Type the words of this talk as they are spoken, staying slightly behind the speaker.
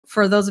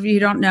for those of you who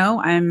don't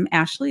know, I'm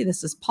Ashley.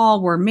 This is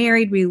Paul. We're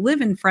married. We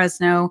live in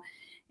Fresno.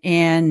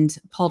 And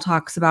Paul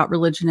talks about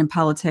religion and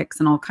politics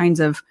and all kinds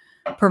of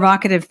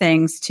provocative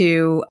things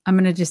to, I'm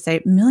going to just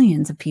say,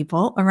 millions of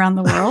people around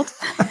the world.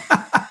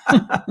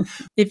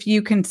 If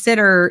you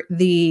consider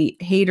the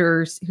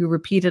haters who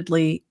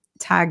repeatedly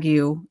tag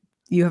you,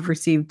 you have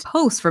received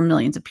posts from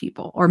millions of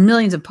people, or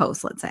millions of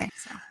posts, let's say.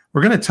 So.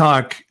 We're going to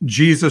talk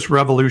Jesus,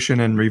 revolution,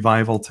 and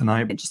revival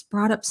tonight. It just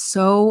brought up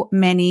so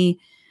many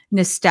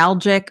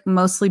nostalgic,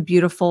 mostly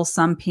beautiful,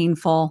 some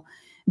painful,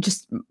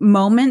 just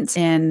moments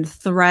and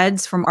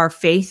threads from our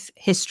faith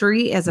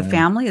history as a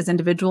family, as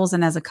individuals,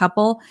 and as a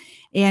couple.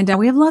 And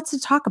we have lots to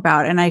talk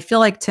about. And I feel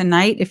like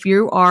tonight, if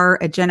you are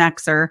a Gen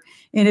Xer,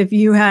 and if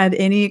you had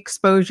any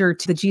exposure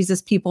to the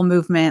Jesus People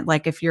movement,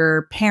 like if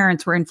your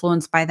parents were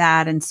influenced by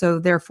that, and so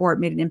therefore it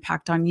made an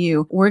impact on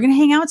you, we're going to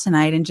hang out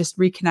tonight and just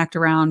reconnect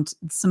around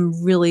some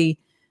really,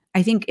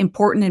 I think,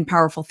 important and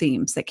powerful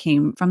themes that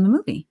came from the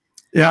movie.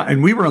 Yeah.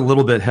 And we were a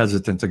little bit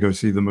hesitant to go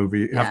see the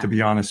movie, I have to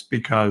be honest,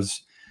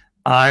 because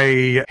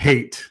I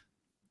hate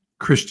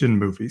Christian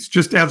movies.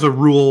 Just as a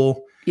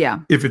rule,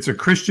 if it's a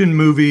Christian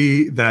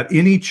movie that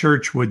any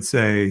church would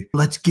say,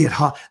 let's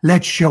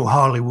show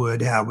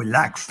Hollywood how we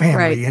like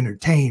family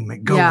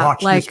entertainment. Go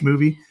watch this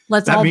movie.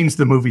 That means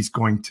the movie's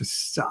going to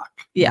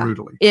suck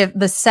brutally. If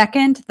the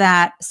second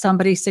that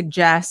somebody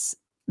suggests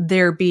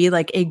there be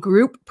like a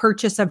group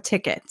purchase of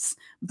tickets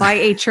by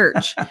a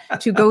church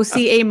to go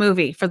see a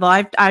movie for the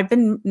life. I've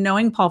been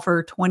knowing Paul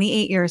for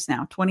 28 years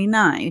now,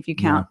 29, if you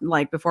count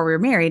like before we were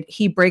married.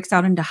 He breaks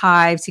out into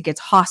hives. He gets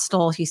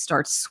hostile. He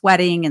starts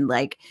sweating and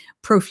like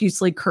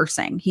profusely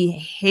cursing. He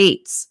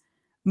hates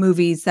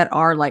movies that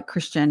are like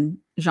Christian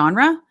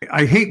genre.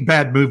 I hate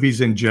bad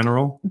movies in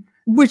general.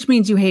 Which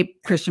means you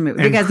hate Christian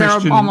movies because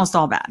they're almost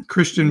all bad.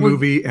 Christian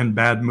movie and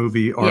bad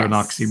movie are an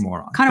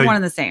oxymoron. Kind of one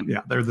and the same.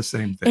 Yeah, they're the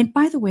same thing. And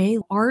by the way,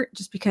 art,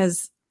 just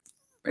because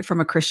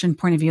from a Christian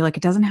point of view, like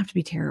it doesn't have to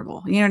be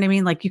terrible. You know what I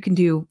mean? Like you can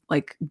do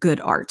like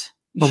good art.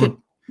 You should,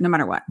 no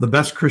matter what. The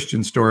best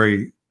Christian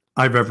story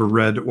I've ever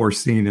read or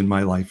seen in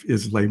my life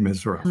is Les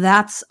Miserables.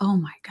 That's, oh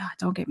my God,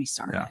 don't get me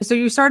started. Yeah. So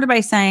you started by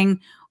saying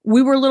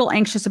we were a little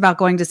anxious about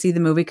going to see the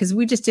movie because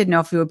we just didn't know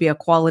if it would be a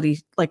quality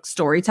like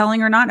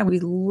storytelling or not. And we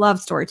love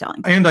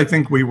storytelling. And I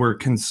think we were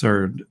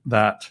concerned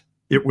that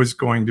it was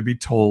going to be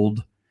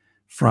told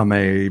from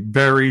a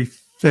very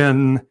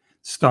thin,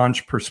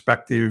 staunch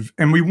perspective.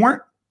 And we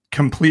weren't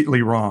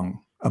completely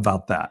wrong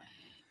about that.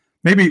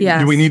 Maybe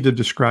do we need to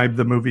describe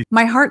the movie?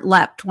 My heart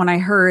leapt when I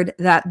heard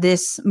that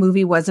this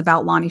movie was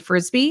about Lonnie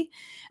Frisbee,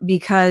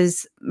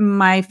 because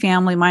my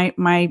family,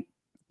 my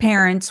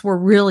parents were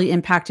really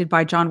impacted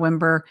by John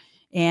Wimber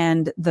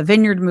and the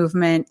Vineyard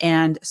movement.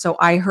 And so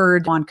I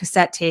heard on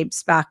cassette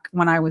tapes back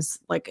when I was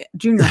like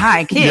junior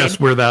high kid.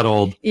 Yes, we're that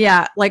old.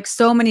 Yeah, like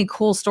so many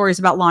cool stories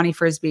about Lonnie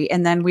Frisbee.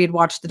 And then we had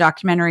watched the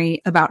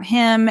documentary about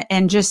him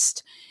and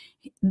just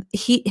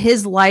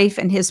his life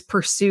and his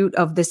pursuit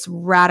of this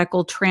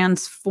radical,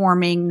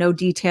 transforming, no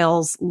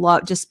details,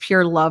 love, just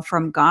pure love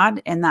from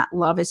God. And that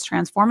love is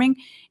transforming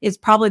is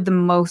probably the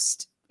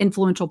most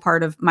influential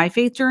part of my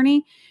faith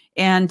journey.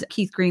 And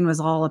Keith Green was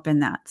all up in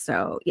that.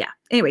 So yeah.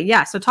 Anyway,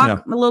 so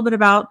talk a little bit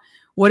about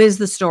what is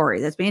the story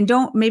that's being,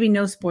 maybe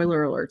no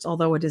spoiler alerts,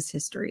 although it is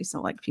history.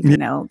 So like people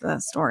know the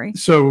story.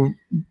 So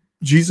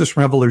Jesus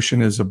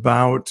Revolution is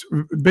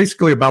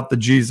basically about the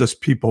Jesus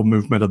People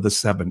movement of the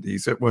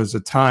 70s. It was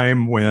a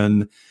time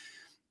when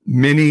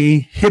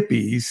many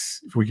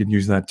hippies, if we can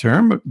use that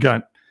term,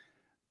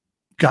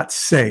 got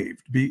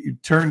saved,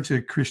 turned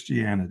to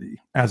Christianity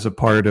as a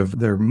part of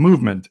their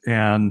movement.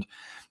 And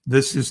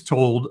this is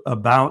told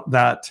about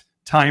that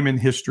time in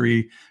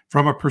history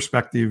from a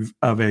perspective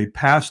of a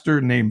pastor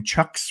named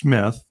Chuck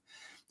Smith,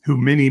 who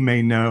many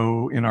may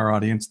know in our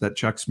audience that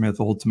Chuck Smith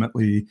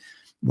ultimately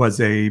was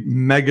a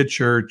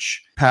megachurch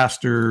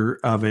pastor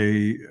of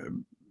a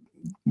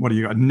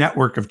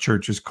network of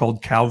churches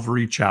called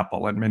Calvary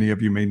Chapel. And many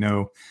of you may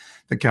know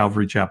the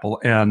Calvary Chapel.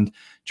 And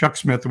Chuck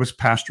Smith was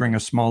pastoring a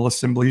small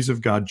Assemblies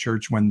of God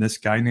church when this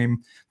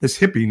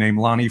hippie named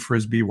Lonnie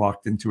Frisbee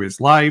walked into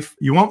his life.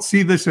 You won't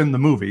see this in the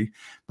movie,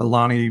 but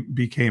Lonnie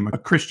became a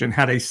Christian,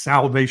 had a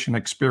salvation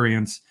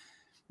experience,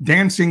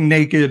 dancing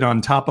naked on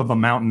top of a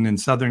mountain in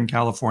Southern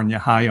California,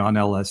 high on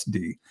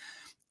LSD.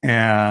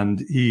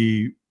 And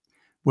he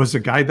was a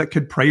guy that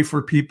could pray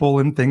for people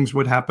and things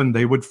would happen.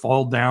 They would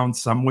fall down.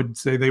 Some would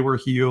say they were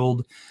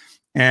healed.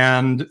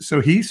 And so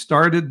he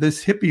started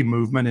this hippie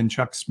movement in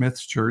Chuck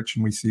Smith's church,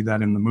 and we see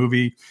that in the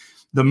movie.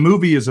 The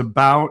movie is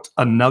about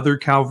another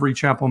Calvary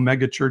Chapel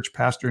megachurch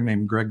pastor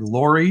named Greg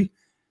Laurie,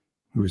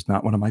 who is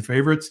not one of my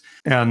favorites.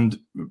 And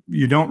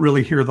you don't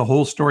really hear the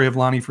whole story of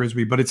Lonnie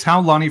Frisbee, but it's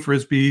how Lonnie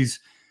Frisbee's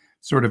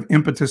sort of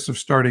impetus of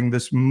starting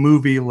this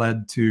movie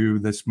led to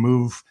this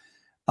move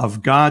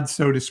of God,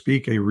 so to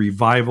speak, a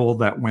revival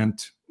that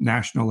went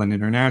national and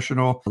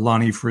international.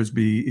 Lonnie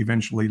Frisbee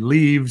eventually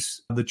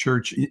leaves the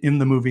church in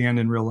the movie and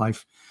in real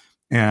life.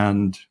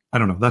 And I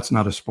don't know, that's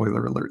not a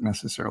spoiler alert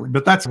necessarily,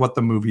 but that's what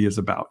the movie is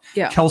about.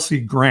 Yeah.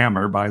 Kelsey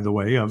Grammer, by the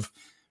way, of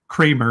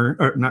Kramer,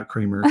 or not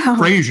Kramer,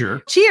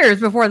 Frasier. Cheers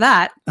before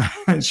that.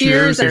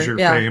 Cheers is your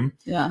fame.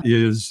 Yeah.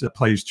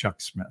 Plays Chuck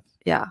Smith.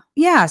 Yeah.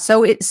 Yeah.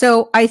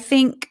 So I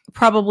think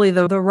probably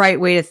the right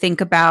way to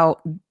think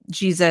about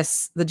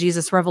the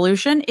Jesus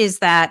Revolution is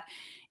that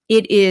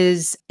it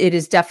is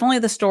definitely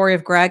the story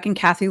of Greg and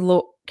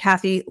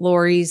Kathy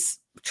Laurie's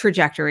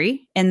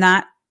trajectory. And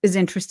that is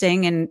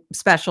interesting and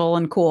special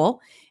and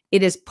cool.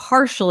 It is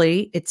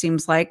partially, it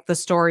seems like, the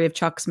story of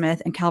Chuck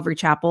Smith and Calvary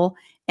Chapel,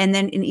 and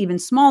then an even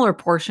smaller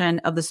portion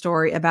of the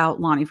story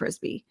about Lonnie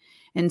Frisbee.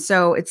 And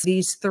so it's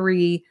these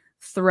three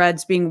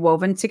threads being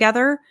woven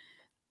together.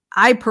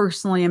 I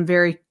personally am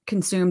very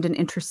consumed and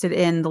interested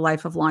in the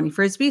life of Lonnie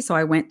Frisbee. So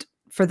I went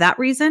for that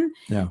reason.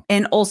 Yeah.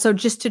 And also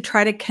just to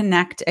try to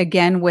connect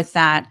again with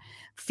that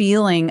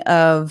feeling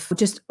of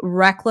just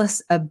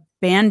reckless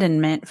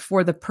abandonment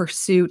for the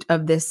pursuit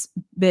of this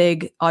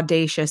big,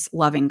 audacious,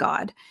 loving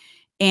God.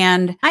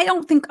 And I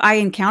don't think I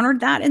encountered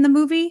that in the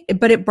movie,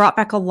 but it brought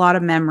back a lot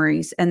of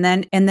memories. And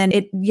then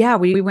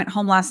we went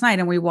home last night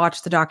and we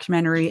watched the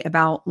documentary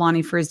about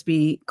Lonnie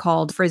Frisbee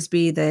called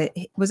Frisbee, the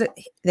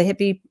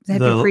hippie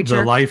preacher?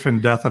 The life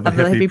and death of a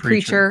hippie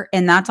preacher.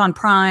 And that's on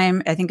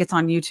Prime. I think it's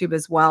on YouTube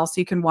as well. So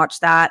you can watch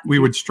that. We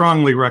would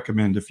strongly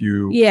recommend if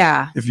you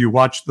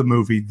watch the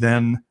movie,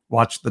 then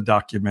watch the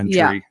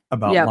documentary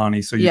about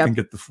Lonnie so you can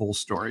get the full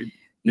story.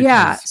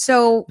 Yeah.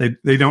 So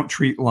they don't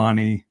treat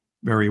Lonnie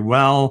very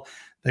well.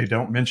 They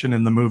don't mention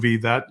in the movie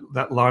that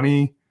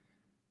Lonnie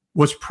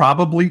was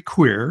probably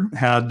queer,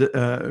 had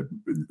a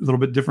little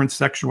bit different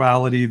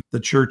sexuality. The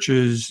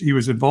churches, he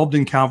was involved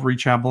in Calvary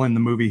Chapel in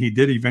the movie. He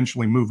did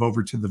eventually move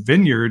over to the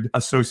Vineyard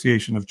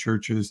Association of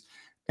Churches,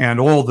 and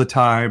all the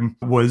time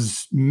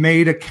was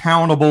made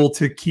accountable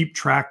to keep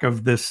track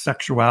of this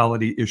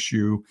sexuality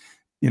issue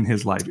in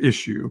his life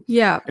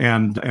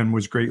and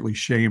was greatly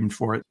shamed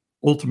for it.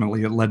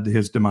 Ultimately, it led to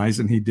his demise,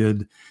 and he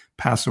did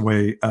pass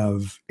away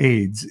of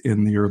AIDS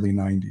in the early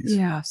 90s.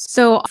 Yeah.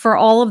 So for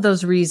all of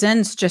those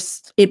reasons,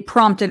 just it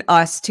prompted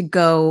us to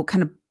go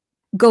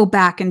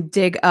back and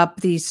dig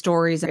up these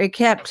stories. It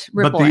kept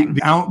rippling. But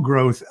the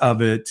outgrowth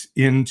of it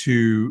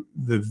into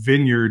the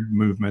Vineyard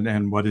movement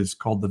and what is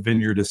called the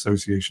Vineyard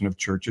Association of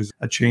Churches,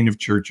 a chain of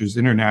churches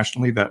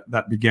internationally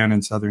that began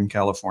in Southern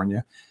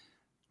California,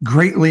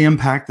 greatly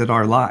impacted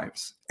our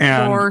lives.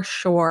 And, for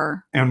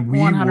sure. And we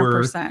 100%.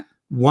 were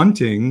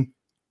wanting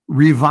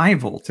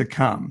revival to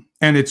come.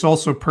 And it's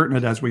also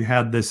pertinent as we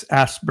had this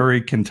Asbury,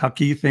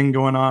 Kentucky thing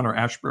going on, or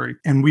Ashbury.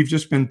 And we've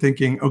just been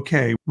thinking,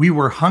 okay, we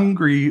were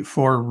hungry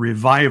for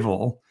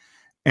revival.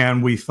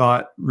 And we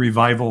thought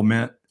revival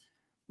meant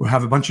we'll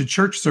have a bunch of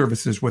church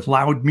services with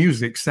loud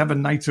music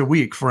 7 nights a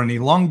week for an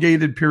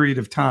elongated period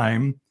of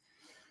time.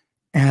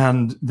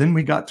 And then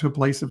we got to a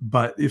place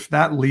but if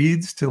that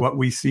leads to what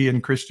we see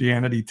in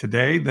Christianity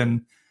today,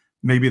 then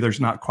maybe there's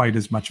not quite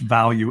as much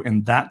value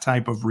in that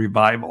type of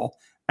revival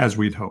as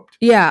we'd hoped.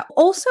 Yeah.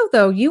 Also,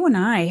 though, you and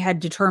I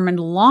had determined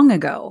long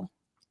ago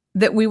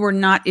that we were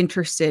not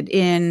interested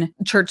in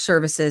church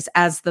services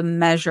as the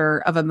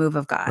measure of a move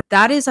of God.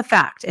 That is a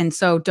fact. And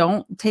so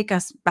don't take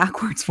us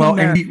backwards from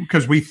there.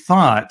 Because we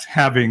thought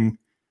having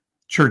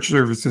church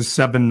services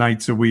 7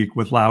 nights a week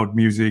with loud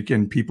music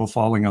and people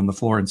falling on the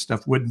floor and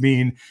stuff would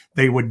mean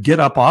they would get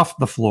up off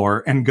the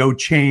floor and go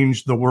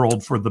change the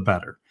world for the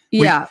better.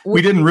 Yeah.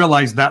 We didn't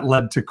realize that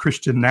led to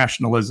Christian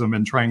nationalism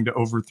and trying to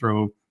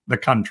overthrow the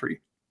country.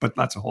 But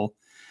that's a whole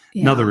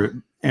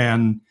another.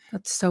 And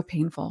that's so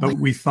painful. But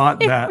we thought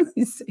that,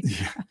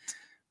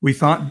 we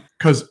thought,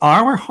 because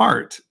our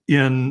heart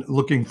in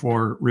looking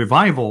for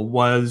revival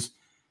was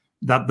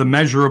that the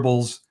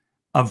measurables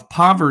of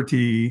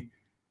poverty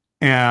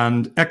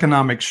and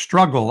economic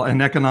struggle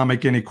and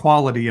economic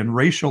inequality and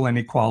racial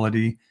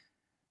inequality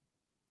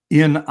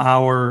in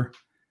our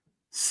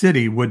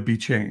city would be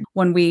changed.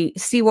 When we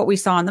see what we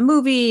saw in the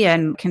movie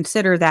and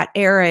consider that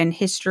era in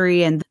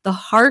history and the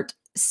heart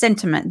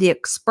sentiment, the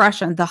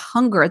expression, the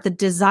hunger, the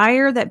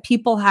desire that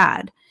people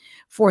had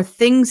for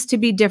things to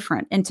be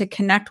different and to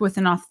connect with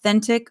an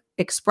authentic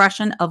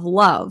expression of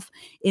love.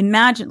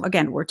 Imagine,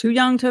 again, we're too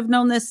young to have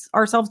known this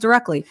ourselves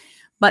directly,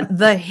 but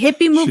the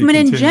hippie movement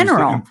in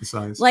general,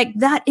 like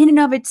that in and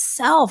of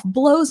itself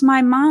blows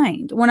my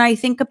mind when I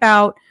think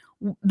about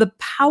the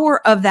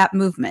power of that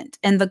movement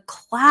and the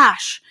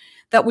clash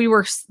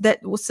that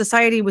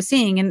society was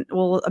seeing, and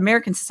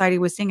American society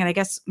was seeing, and I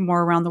guess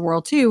more around the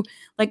world too,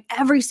 like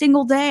every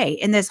single day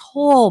in this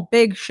whole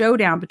big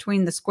showdown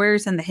between the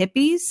squares and the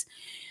hippies.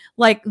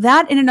 Like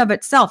that in and of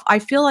itself, I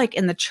feel like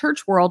in the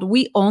church world,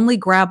 we only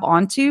grab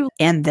onto,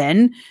 and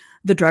then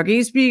the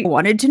druggies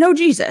wanted to know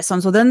Jesus.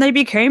 And so then they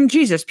became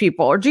Jesus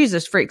people or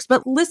Jesus freaks.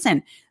 But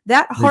listen,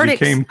 that heart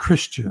became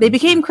Christian. They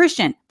became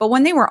Christian. But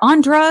when they were on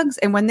drugs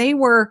and when they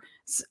were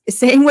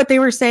saying what they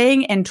were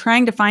saying and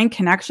trying to find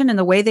connection in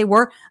the way they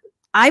were,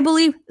 I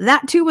believe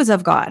that too was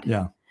of God.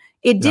 Yeah.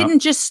 It didn't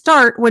just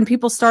start when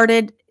people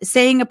started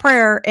saying a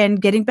prayer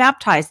and getting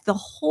baptized. The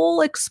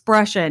whole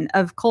expression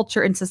of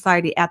culture and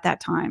society at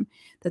that time,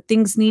 that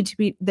things need to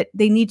be, that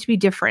they need to be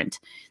different,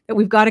 that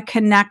we've got to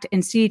connect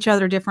and see each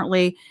other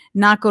differently,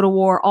 not go to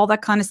war, all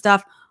that kind of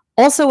stuff.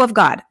 also of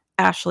God,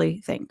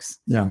 Ashley thinks.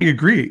 Yeah, I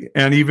agree.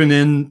 And even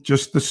in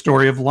just the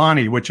story of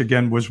Lonnie, which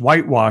again was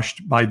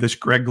whitewashed by this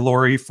Greg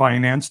Laurie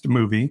financed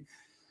movie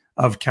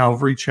of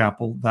Calvary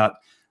Chapel, that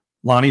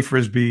Lonnie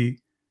Frisbee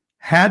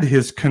had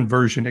his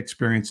conversion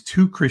experience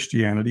to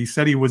Christianity,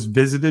 said he was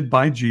visited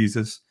by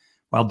Jesus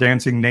while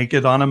dancing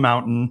naked on a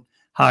mountain,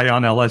 high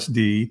on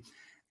LSD,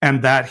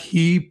 and that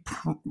he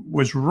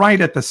was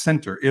right at the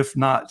center, if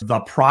not the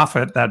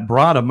prophet that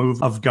brought a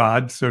move of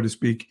God, so to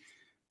speak,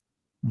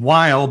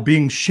 while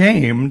being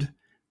shamed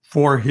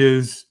for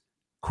his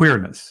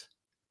queerness.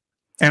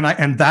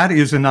 And that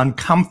is an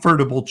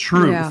uncomfortable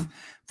truth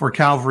for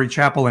Calvary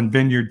Chapel and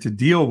Vineyard to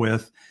deal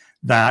with,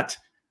 that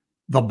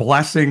the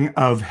blessing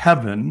of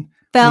heaven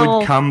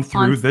would come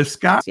through this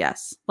guy.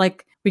 Yes.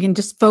 Like, we can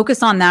just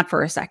focus on that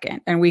for a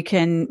second, and we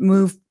can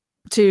move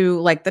to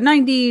like the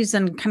 90s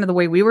and kind of the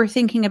way we were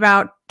thinking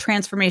about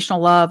transformational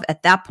love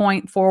at that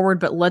point forward.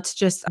 But let's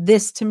just,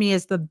 this to me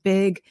is the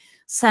big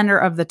center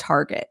of the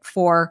target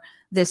for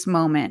this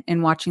moment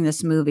in watching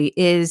this movie,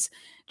 is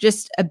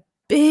just a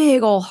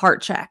big old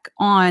heart check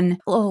on,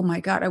 oh my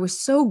God, I was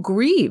so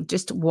grieved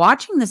just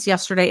watching this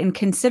yesterday and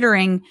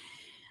considering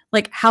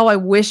like how I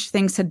wish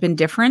things had been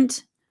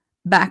different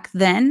back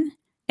then,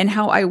 and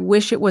how I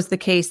wish it was the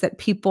case that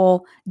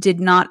people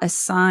did not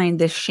assign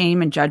this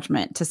shame and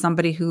judgment to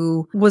somebody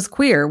who was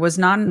queer, was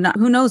not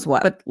who knows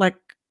what, but like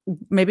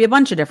maybe a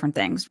bunch of different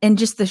things. And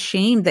just the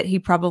shame that he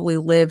probably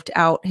lived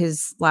out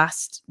his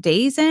last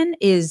days in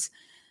is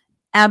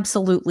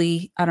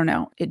absolutely, I don't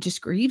know, it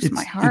just grieves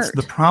my heart. It's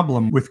the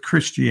problem with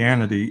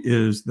Christianity,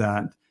 is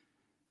that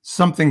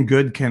something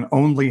good can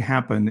only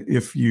happen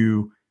if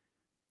you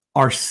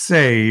are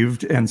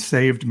saved, and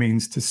saved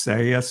means to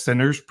say a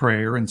sinner's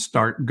prayer and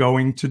start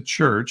going to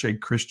church, a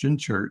Christian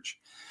church,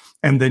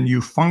 and then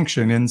you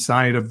function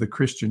inside of the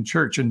Christian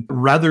church. And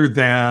rather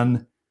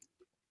than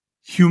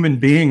human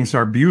beings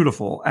are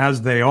beautiful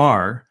as they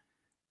are,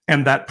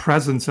 and that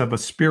presence of a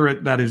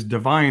spirit that is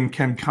divine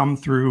can come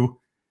through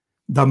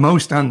the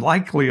most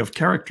unlikely of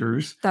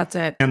characters. That's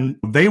it. And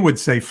they would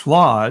say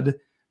flawed,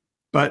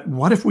 but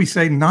what if we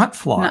say not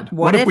flawed?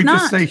 What if we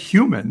just say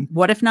human?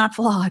 What if not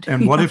flawed?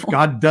 And what if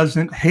God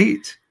doesn't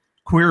hate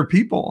queer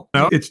people?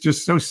 No, it's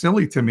just so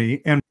silly to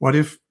me. And what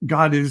if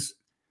God is,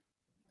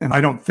 and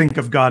I don't think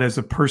of God as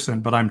a person,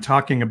 but I'm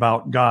talking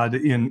about God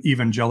in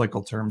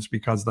evangelical terms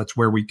because that's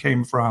where we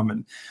came from.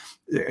 And,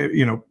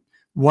 you know,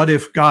 what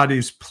if God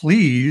is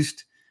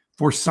pleased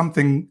for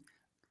something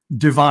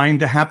divine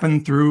to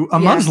happen through a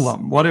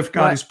Muslim? What if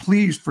God is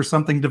pleased for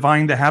something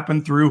divine to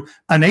happen through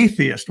an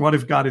atheist? What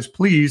if God is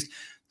pleased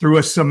through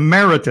a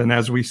Samaritan,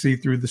 as we see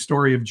through the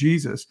story of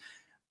Jesus?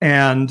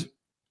 And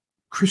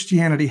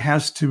Christianity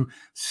has to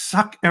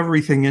suck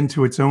everything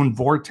into its own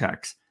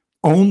vortex.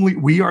 Only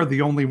we are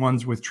the only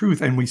ones with truth.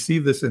 And we see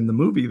this in the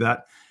movie,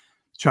 that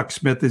Chuck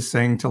Smith is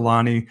saying to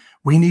Lonnie,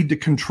 we need to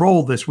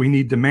control this. We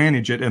need to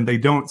manage it. And they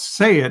don't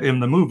say it in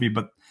the movie,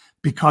 but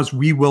because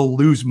we will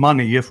lose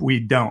money if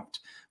we don't.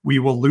 We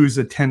will lose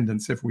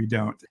attendance if we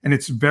don't. And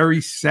it's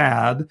very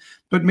sad,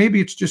 but maybe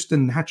it's just a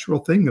natural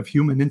thing of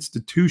human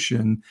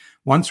institution.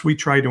 Once we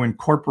try to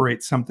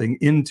incorporate something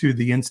into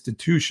the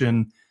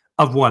institution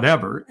of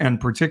whatever, and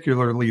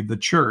particularly the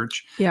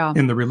church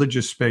in the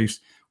religious space,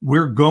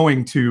 we're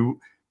going to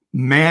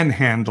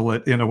manhandle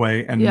it in a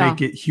way and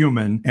make it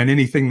human. And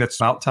anything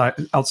that's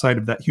outside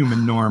of that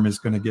human norm is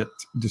going to get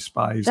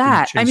despised.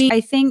 I mean,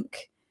 I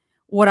think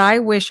what I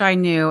wish I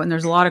knew, and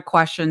there's a lot of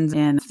questions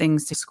and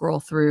things to scroll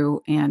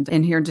through, and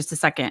in here in just a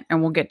second,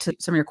 and we'll get to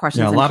some of your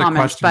questions and comments. A lot of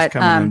questions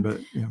coming in,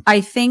 but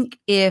I think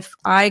if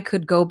I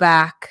could go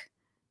back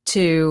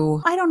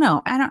to,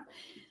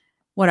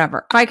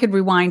 whatever, if I could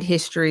rewind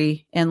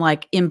history and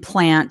like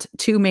implant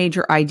two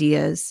major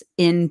ideas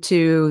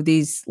into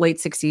these late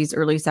 60s,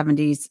 early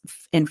 70s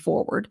and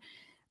forward,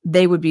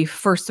 they would be,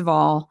 first of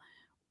all,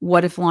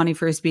 what if Lonnie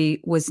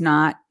Frisbee was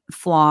not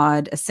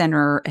flawed, a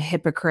sinner, a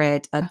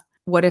hypocrite,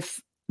 what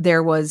if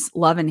there was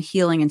love and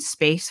healing and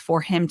space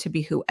for him to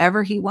be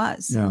whoever he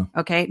was?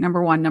 Okay.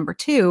 Number one. Number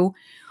two,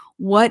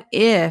 what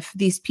if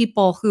these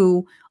people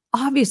who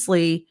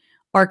obviously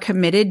are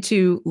committed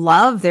to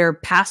love their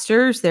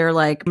pastors, they're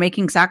like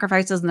making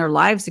sacrifices in their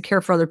lives to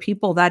care for other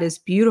people? That is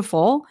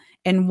beautiful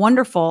and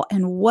wonderful.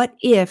 And what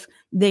if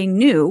they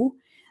knew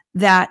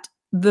that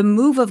the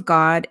move of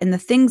God and the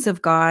things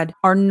of God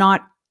are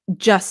not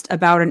just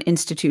about an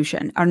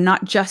institution, are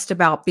not just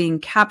about being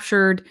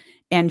captured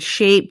and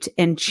shaped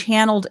and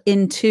channeled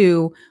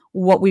into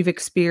what we've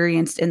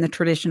experienced in the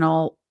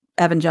traditional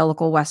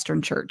evangelical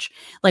Western church?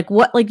 Like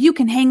what, like you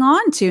can hang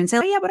on to and say,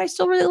 oh yeah, but I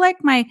still really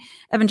like my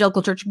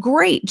evangelical church.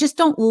 Great. Just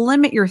don't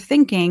limit your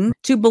thinking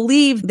to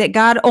believe that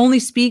God only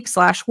speaks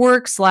 /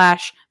 works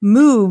 /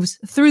 moves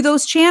through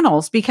those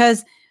channels.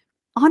 Because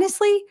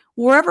honestly,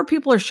 wherever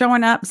people are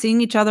showing up,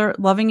 seeing each other,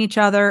 loving each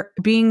other,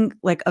 being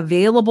like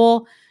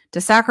available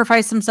to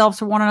sacrifice themselves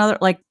for one another,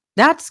 like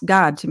that's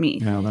God to me.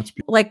 Yeah, that's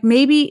like,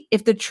 maybe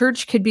if the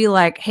church could be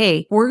like,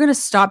 hey, we're going to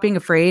stop being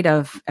afraid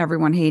of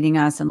everyone hating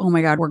us and, oh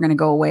my God, we're going to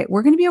go away.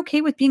 We're going to be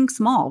okay with being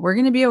small. We're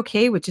going to be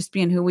okay with just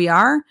being who we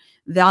are.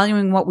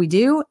 valuing what we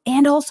do.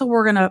 And also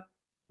we're going to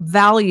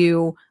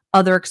value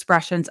other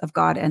expressions of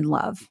God and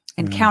love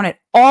and count it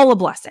all a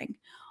blessing,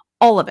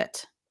 all of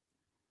it.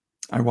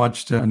 I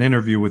watched an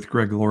interview with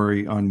Greg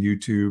Laurie on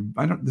YouTube.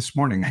 This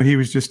morning. He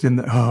was just in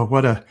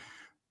the,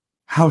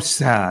 how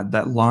sad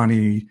that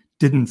Lonnie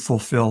didn't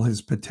fulfill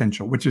his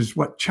potential, which is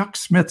what Chuck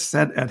Smith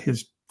said at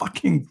his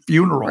fucking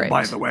funeral,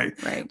 by the way,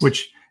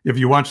 which if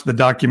you watch the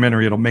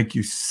documentary, it'll make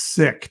you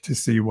sick to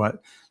see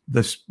what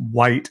this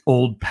white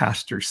old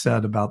pastor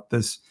said about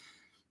this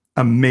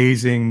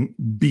amazing,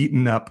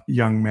 beaten up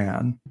young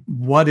man.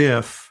 What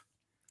if,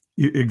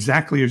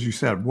 exactly as you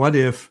said, what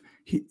if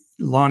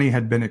Lonnie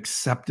had been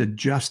accepted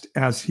just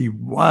as he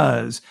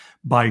was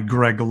by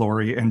Greg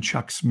Laurie and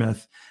Chuck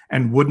Smith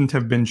and wouldn't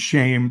have been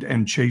shamed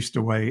and chased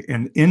away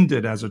and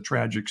ended as a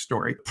tragic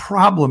story?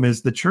 Problem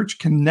is the church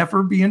can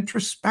never be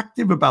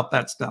introspective about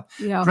that stuff.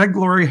 Greg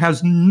Laurie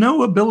has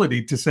no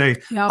ability to say,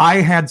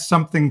 I had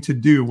something to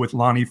do with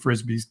Lonnie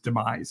Frisbee's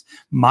demise.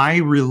 My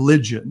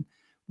religion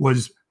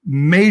was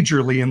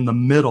majorly in the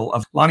middle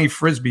of Lonnie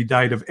Frisbee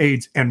died of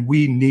AIDS, and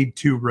we need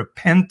to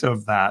repent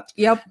of that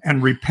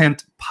and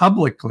repent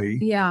publicly.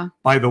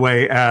 By the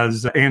way,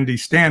 as Andy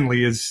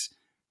Stanley is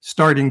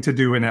starting to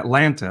do in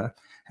Atlanta,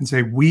 and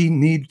say, we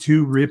need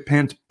to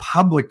repent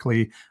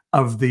publicly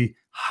of the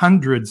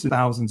hundreds of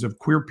thousands of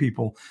queer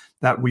people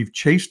that we've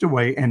chased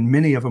away, and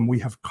many of them we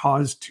have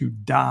caused to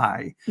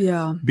die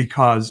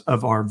because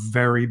of our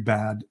very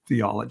bad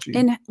theology.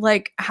 And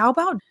like, how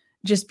about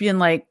just being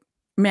like,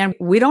 man,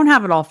 we don't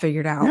have it all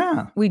figured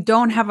out. We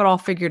don't have it all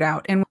figured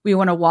out. And we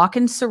want to walk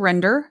in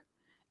surrender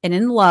and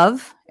in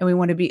love. And we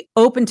want to be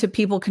open to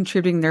people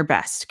contributing their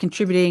best,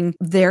 contributing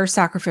their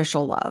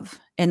sacrificial love.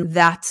 And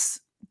that's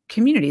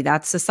community.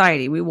 That's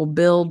society. We will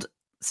build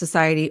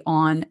society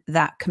on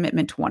that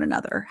commitment to one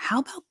another. How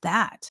about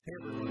that?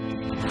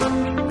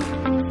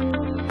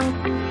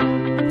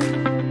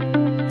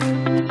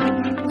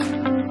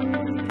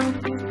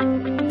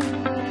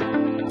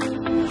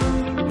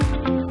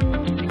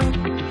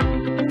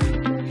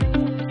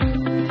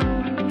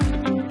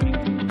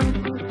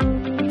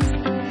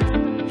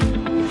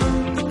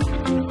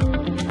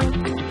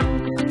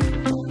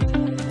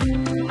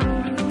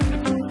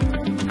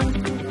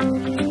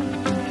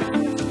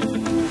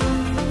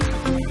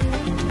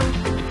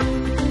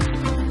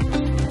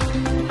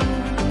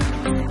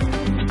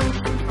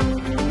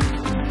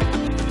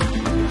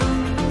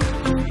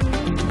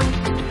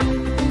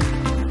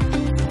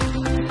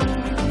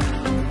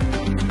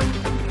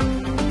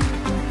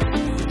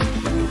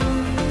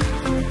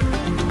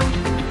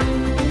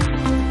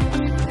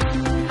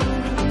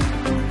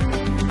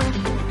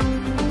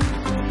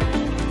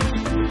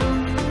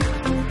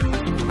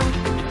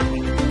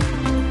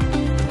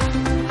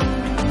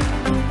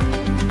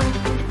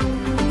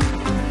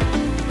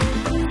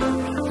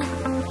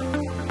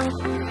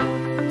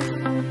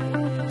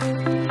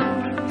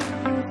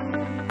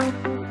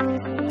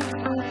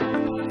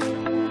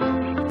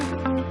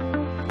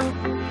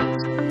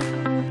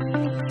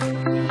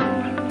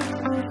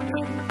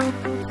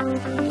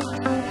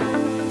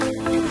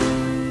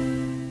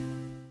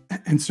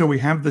 And so we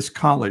have this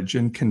college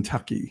in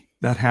Kentucky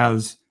that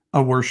has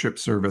a worship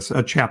service,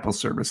 a chapel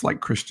service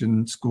like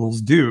Christian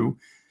schools do.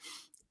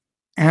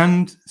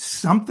 And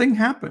something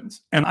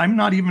happens. And I'm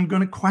not even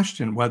going to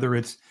question whether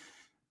it's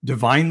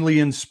divinely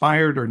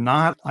inspired or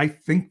not. I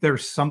think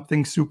there's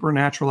something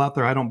supernatural out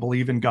there. I don't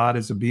believe in God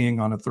as a being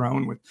on a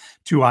throne with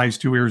 2 eyes,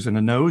 2 ears, and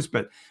a nose,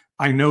 but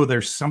I know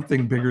there's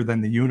something bigger than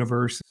the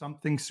universe,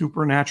 something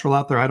supernatural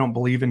out there. I don't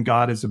believe in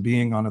God as a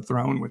being on a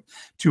throne with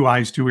 2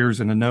 eyes, 2 ears,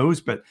 and a nose,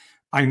 but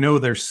I know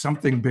there's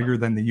something bigger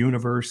than the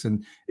universe,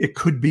 and it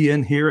could be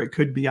in here. It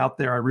could be out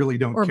there. I really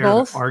don't care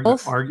to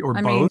argue or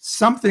both.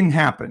 Something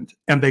happened,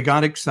 and they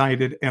got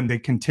excited, and they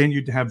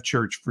continued to have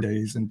church for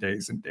days and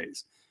days and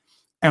days.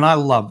 And I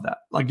love that.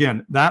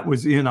 Again, that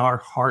was in our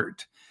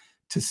heart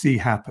to see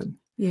happen.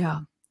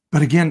 Yeah.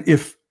 But again,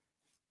 if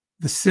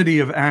the city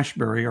of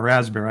Asbury or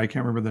Asbury, I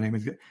can't remember the name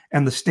of it,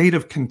 and the state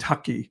of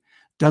Kentucky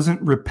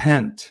doesn't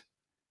repent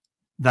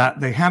that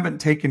they haven't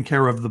taken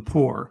care of the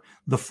poor,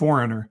 the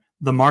foreigner,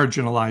 the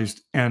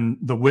marginalized, and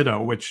the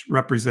widow, which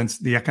represents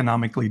the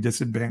economically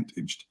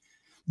disadvantaged,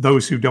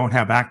 those who don't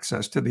have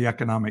access to the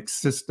economic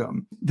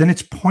system, then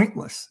it's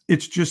pointless.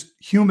 It's just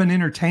human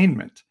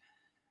entertainment.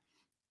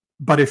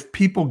 But if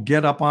people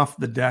get up off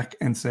the deck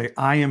and say,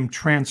 I am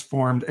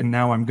transformed, and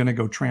now I'm going to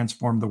go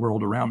transform the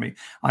world around me,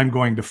 I'm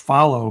going to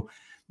follow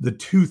the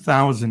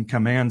 2,000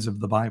 commands of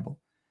the Bible.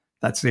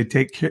 That say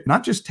take care,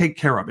 not just take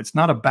care of. It's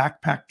not a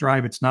backpack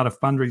drive. It's not a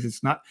fundraiser.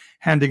 It's not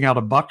handing out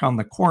a buck on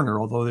the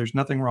corner, although there's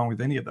nothing wrong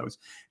with any of those.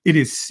 It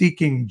is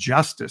seeking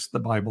justice,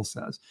 the Bible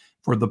says,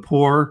 for the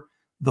poor,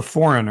 the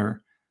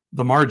foreigner,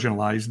 the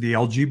marginalized, the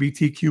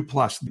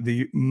LGBTQ+,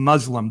 the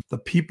Muslim, the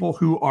people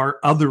who are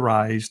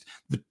otherized,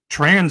 the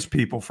trans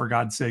people, for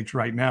God's sakes,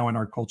 right now in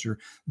our culture,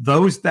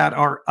 those that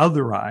are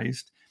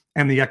otherized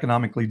and the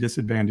economically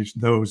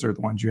disadvantaged, those are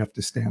the ones you have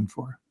to stand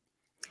for.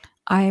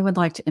 I would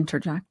like to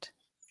interject.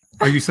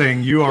 Are you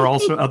saying you are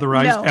also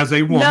otherized No. as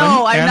a woman?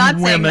 No, I'm and not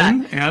saying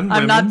women that. and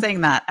I'm not women?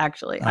 saying that,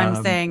 actually.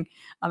 I'm saying,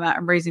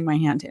 I'm raising my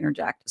hand to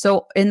interject.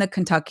 So in the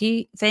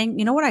Kentucky thing,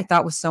 you know what I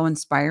thought was so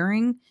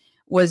inspiring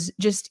was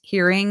just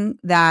hearing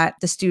that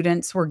the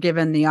students were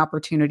given the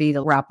opportunity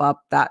to wrap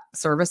up that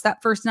service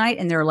that first night.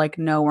 And they're like,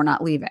 no, we're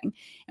not leaving.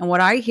 And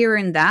what I hear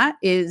in that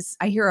is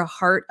I hear a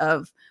heart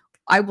of,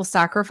 I will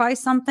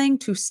sacrifice something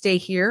to stay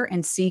here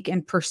and seek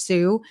and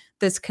pursue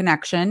this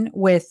connection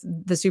with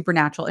the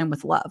supernatural and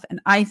with love.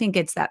 And I think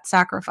it's that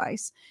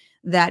sacrifice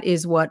that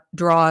is what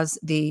draws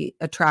the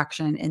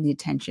attraction and the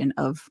attention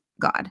of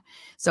God.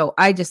 So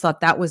I just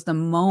thought that was the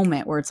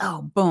moment where it's,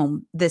 oh,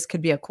 boom, this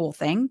could be a cool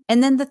thing.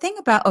 And then the thing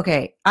about,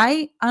 okay,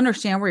 I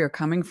understand where you're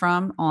coming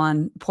from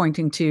on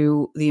pointing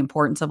to the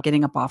importance of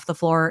getting up off the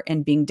floor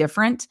and being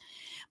different.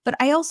 But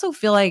I also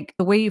feel like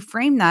the way you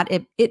frame that,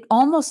 it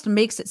almost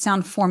makes it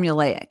sound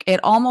formulaic.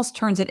 It almost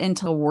turns it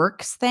into a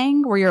works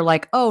thing where you're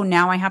like, oh,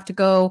 now I have to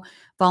go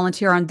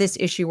volunteer on this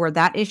issue or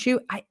that issue.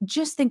 I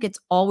just think it's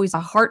always a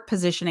heart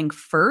positioning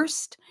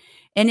first.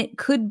 And it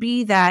could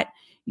be that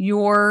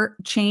your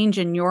change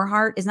in your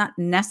heart is not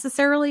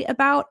necessarily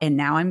about, and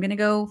now I'm going to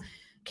go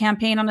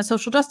campaign on a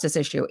social justice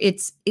issue.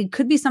 It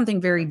could be something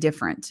very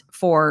different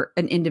for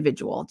an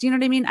individual. Do you know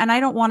what I mean? And I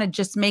don't want to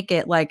just make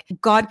it like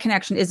God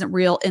connection isn't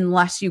real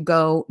unless you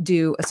go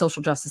do a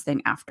social justice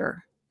thing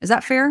after. Is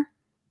that fair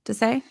to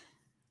say?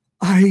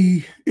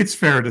 It's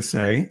fair to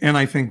say, and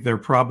I think there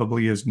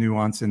probably is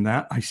nuance in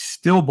that. I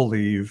still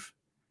believe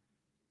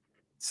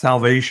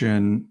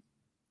salvation,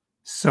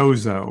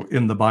 sozo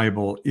in the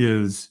Bible,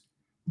 is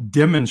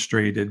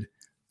demonstrated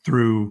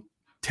through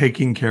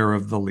taking care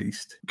of the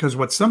least. Because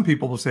what some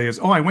people will say is,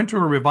 oh, I went to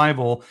a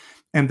revival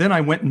and then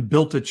I went and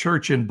built a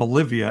church in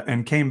Bolivia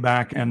and came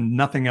back and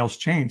nothing else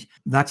changed.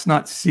 That's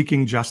not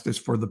seeking justice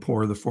for the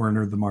poor, the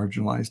foreigner, the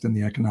marginalized, and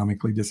the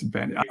economically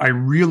disadvantaged. I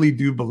really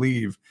do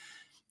believe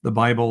the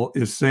Bible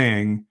is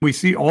saying, we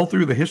see all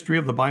through the history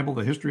of the Bible,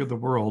 the history of the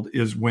world,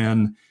 is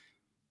when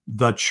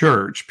the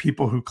church,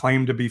 people who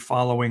claim to be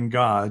following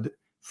God,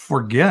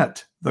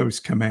 forget those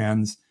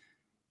commands,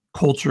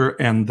 culture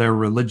and their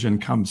religion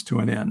comes to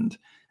an end.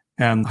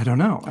 And I don't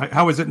know,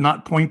 how is it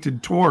not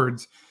pointed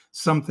towards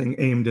something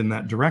aimed in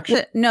that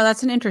direction? No,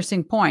 that's an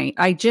interesting point.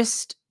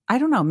 I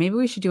don't know. Maybe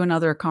we should do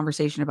another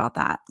conversation about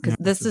that, because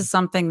this is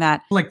something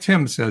that, like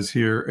Tim says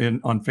here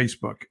on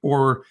Facebook,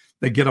 or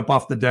they get up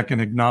off the deck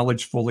and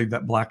acknowledge fully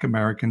that Black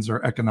Americans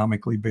are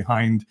economically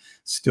behind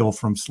still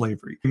from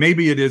slavery.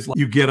 Maybe it is like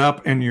you get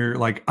up and you're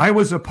like, I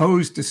was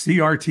opposed to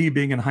CRT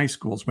being in high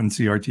schools when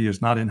CRT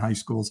is not in high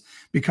schools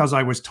because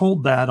I was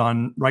told that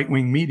on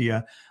right-wing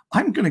media.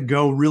 I'm going to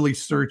go really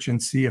search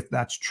and see if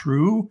that's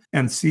true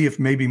and see if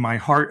maybe my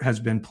heart has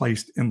been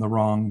placed in the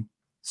wrong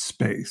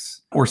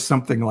space or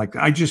something like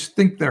that. I just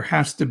think there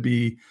has to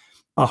be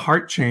a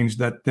heart change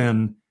that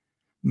then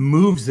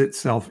moves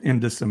itself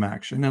into some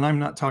action. And I'm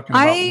not talking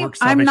about work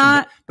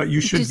salvation, but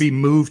you should be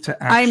moved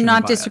to action. I'm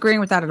not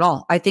disagreeing with that at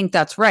all. I think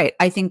that's right.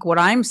 I think what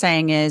I'm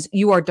saying is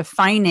you are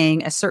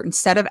defining a certain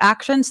set of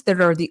actions that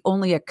are the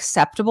only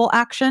acceptable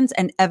actions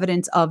and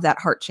evidence of that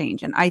heart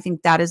change. And I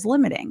think that is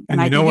limiting.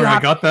 And you know where I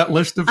got that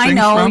list of things I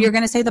know from? You're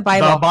going to say the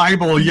Bible. The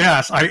Bible,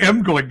 yes. I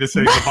am going to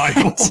say the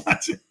Bible.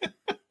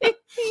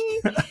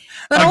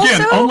 But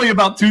again, also, only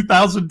about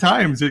 2,000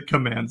 times it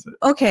commands it.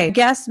 Okay, I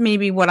guess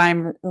maybe what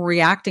I'm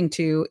reacting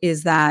to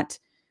is that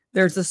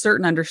there's a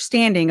certain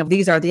understanding of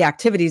these are the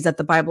activities that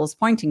the Bible is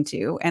pointing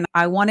to. And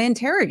I want to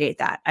interrogate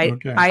that.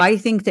 I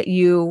think that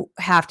you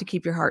have to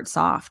keep your heart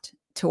soft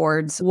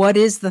towards what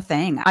is the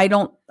thing.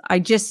 I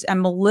just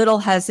am a little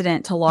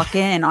hesitant to lock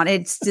in on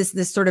it. It's just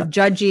this sort of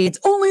judgy, it's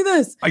only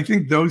this. I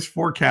think those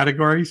 4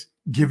 categories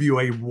give you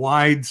a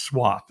wide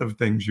swath of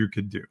things you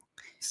could do.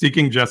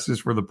 Seeking justice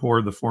for the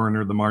poor, the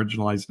foreigner, the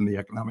marginalized, and the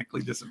economically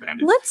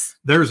disadvantaged.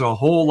 There's a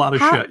whole lot of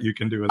shit you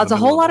can do. It's a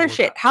whole lot of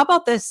shit. How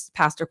about this,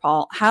 Pastor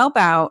Paul? How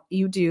about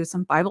you do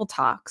some Bible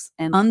talks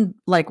and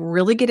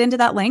really get into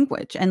that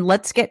language, and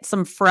let's get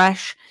some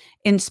fresh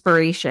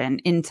inspiration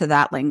into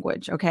that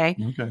language. Okay.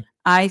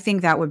 I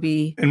think that would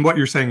be. And what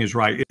you're saying is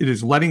right. It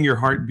is letting your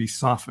heart be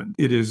softened.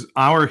 It is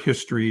our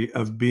history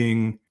of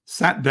being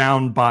sat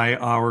down by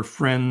our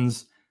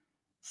friends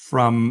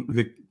from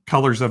the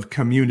colors of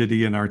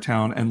community in our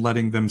town and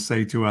letting them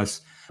say to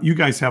us, you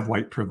guys have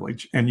white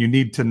privilege and you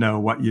need to know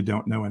what you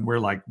don't know. And we're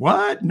like,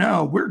 what?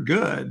 No, we're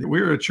good.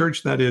 We're a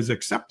church that is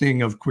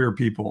accepting of queer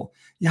people.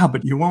 Yeah,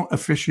 but you won't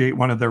officiate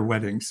one of their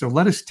weddings. So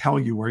let us tell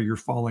you where you're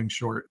falling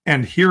short.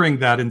 And hearing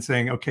that and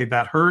saying, okay,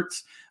 that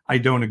hurts. I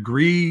don't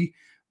agree.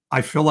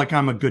 I feel like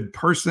I'm a good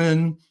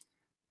person.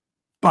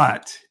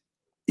 But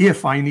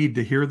if I need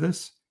to hear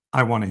this,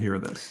 I want to hear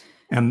this.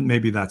 And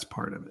maybe that's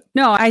part of it.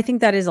 No, I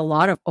think that is a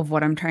lot of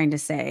what I'm trying to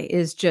say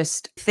is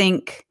just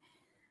think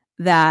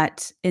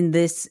that in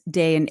this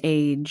day and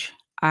age,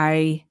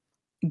 I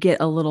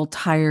get a little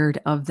tired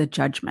of the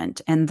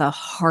judgment and the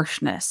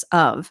harshness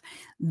of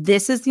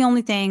this is the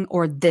only thing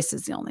or this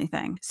is the only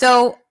thing.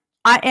 So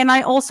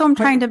I also am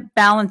trying to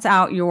balance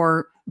out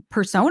your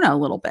persona a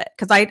little bit,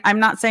 because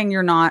I'm not saying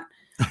you're not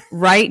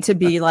right to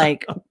be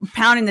like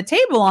pounding the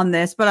table on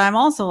this, but I'm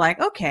also like,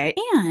 okay,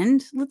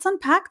 and let's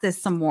unpack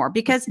this some more,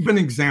 because Give an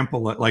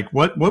example, like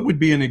what would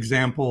be an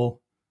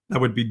example that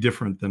would be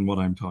different than what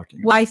I'm talking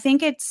about? well, I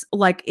think it's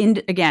like,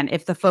 again,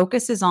 if the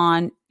focus is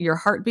on your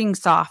heart being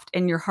soft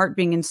and your heart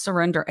being in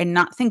surrender and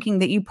not thinking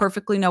that you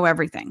perfectly know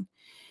everything,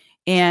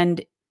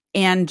 and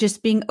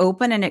just being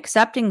open and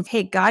accepting,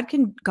 hey,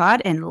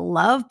 God and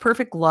love,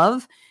 perfect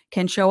love,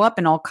 can show up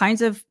in all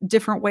kinds of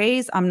different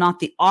ways. I'm not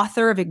the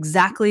author of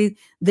exactly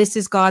this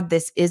is God,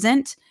 this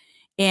isn't.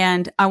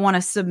 And I want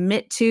to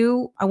submit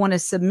to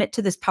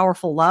this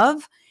powerful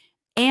love.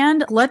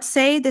 And let's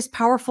say this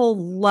powerful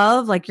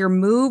love, like you're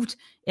moved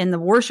in the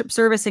worship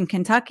service in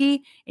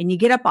Kentucky and you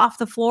get up off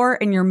the floor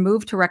and you're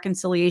moved to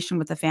reconciliation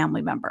with a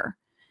family member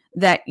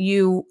that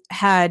you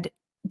had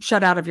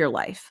shut out of your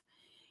life.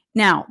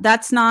 Now,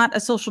 that's not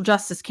a social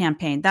justice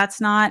campaign. That's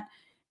not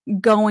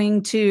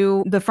going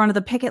to the front of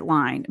the picket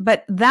line,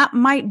 but that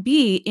might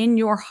be in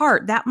your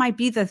heart. That might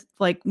be the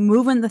like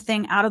moving the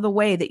thing out of the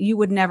way that you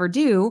would never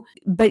do,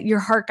 but your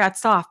heart got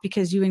soft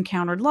because you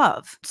encountered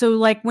love. So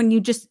like when you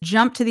just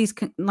jump to these,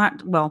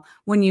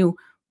 when you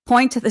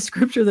point to the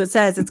scripture that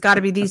says it's got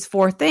to be these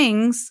four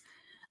things,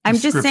 I'm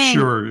just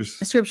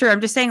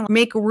saying,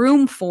 make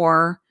room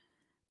for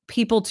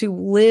people to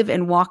live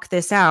and walk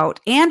this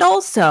out. And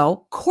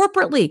also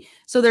corporately.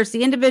 So there's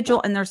the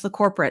individual and there's the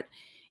corporate.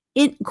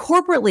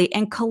 Corporately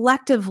and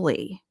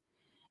collectively,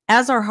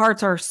 as our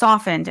hearts are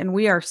softened and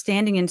we are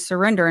standing in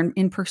surrender and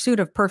in pursuit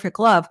of perfect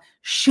love,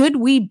 should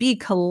we be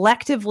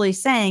collectively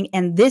saying,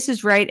 and this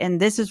is right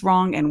and this is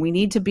wrong, and we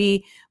need to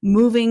be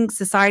moving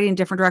society in a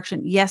different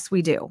direction? Yes,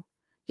 we do.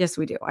 Yes,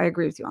 we do. I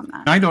agree with you on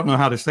that. I don't know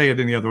how to say it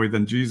any other way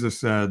than Jesus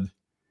said,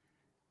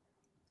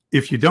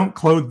 if you don't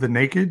clothe the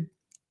naked,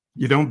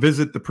 you don't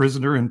visit the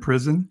prisoner in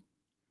prison,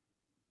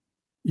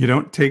 you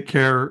don't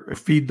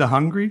feed the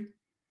hungry,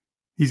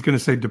 he's going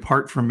to say,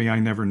 depart from me, I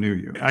never knew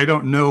you. I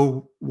don't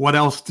know what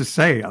else to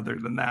say other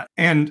than that.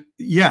 And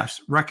yes,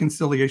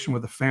 reconciliation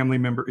with a family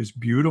member is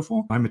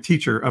beautiful. I'm a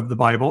teacher of the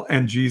Bible,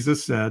 and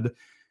Jesus said,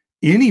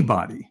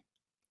 anybody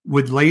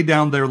would lay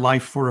down their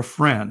life for a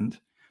friend,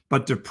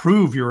 but to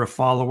prove you're a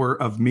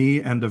follower of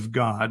me and of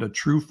God, a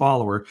true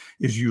follower,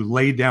 is you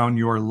lay down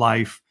your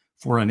life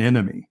for an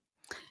enemy.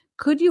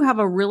 Could you have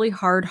a really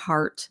hard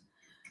heart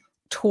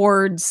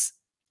towards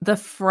the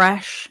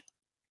freshness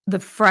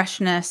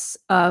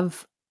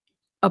of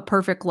a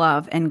perfect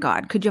love and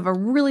God? Could you have a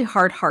really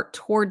hard heart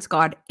towards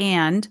God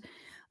and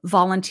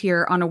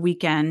volunteer on a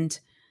weekend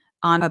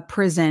on a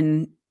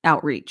prison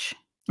outreach?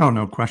 Oh,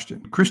 no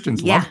question.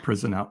 Christians love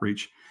prison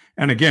outreach.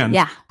 And again,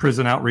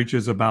 prison outreach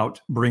is about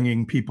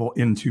bringing people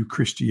into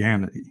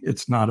Christianity.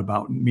 It's not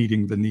about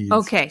meeting the needs.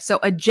 Okay, so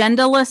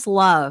agendaless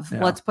love.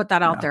 Yeah. Let's put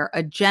that out there.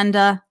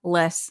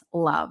 Agendaless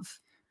love.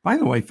 By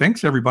the way,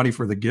 thanks everybody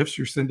for the gifts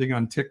you're sending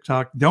on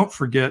TikTok. Don't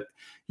forget,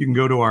 you can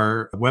go to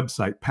our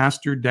website,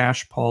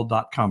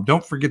 pastor-paul.com.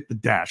 Don't forget the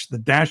dash. The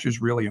dash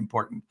is really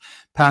important.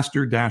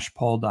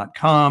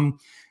 pastor-paul.com,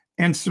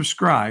 and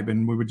subscribe.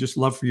 And we would just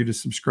love for you to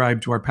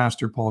subscribe to our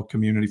Pastor Paul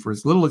community for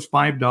as little as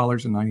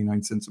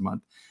 $5.99 a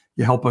month.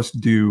 You help us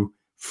do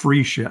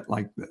free shit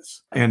like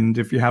this. And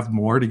if you have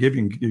more to give,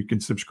 you can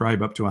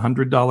subscribe up to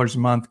 $100 a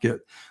month, get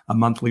a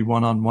monthly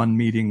one-on-one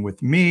meeting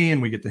with me,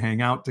 and we get to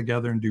hang out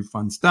together and do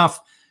fun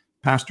stuff.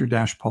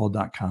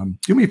 pastor-paul.com.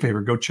 Do me a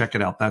favor, go check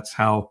it out. That's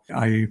how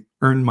I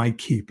earn my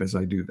keep as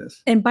I do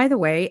this. And by the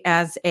way,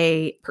 as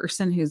a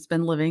person who's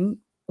been living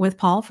with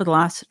Paul for the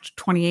last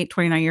 28,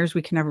 29 years,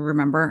 we can never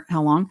remember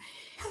how long.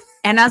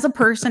 And as a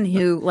person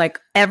who, like,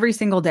 every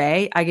single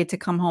day I get to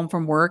come home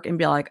from work and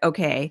be like,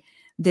 okay,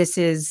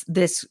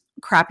 this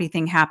crappy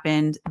thing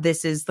happened.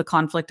 This is the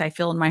conflict I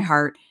feel in my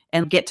heart,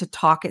 and get to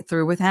talk it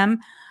through with him.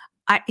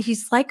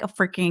 He's like a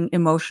freaking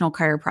emotional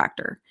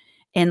chiropractor.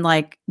 And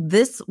like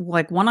this,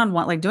 like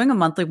one-on-one, like doing a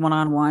monthly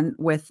one-on-one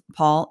with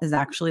Paul is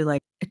actually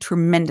like a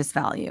tremendous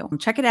value.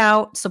 Check it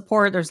out,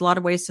 support. There's a lot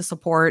of ways to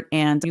support,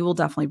 and you will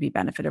definitely be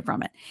benefited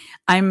from it.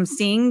 I'm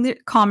seeing the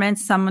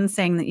comments, someone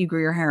saying that you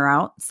grew your hair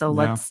out. So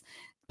let's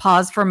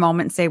pause for a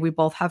moment and say we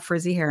both have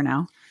frizzy hair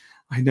now.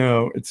 I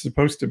know it's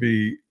supposed to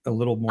be a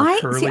little more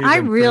curly.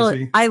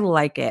 I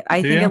like it.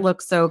 I think it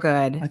looks so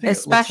good, I think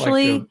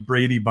especially it looks like the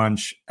Brady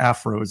Bunch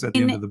afros at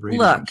the end of the Brady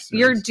Bunch series.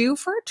 You're due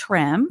for a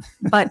trim,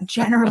 but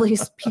generally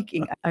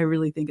speaking, I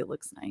really think it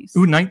looks nice.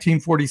 Ooh,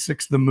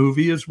 1946, the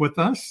movie, is with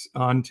us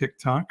on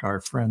TikTok. Our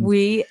friend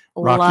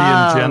Rocky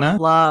and Jenna.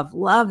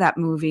 Love that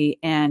movie,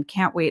 and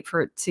can't wait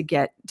for it to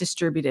get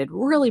distributed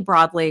really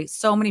broadly.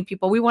 So many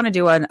people. We want to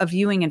do a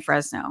viewing in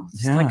Fresno.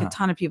 It's like a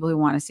ton of people who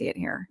want to see it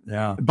here.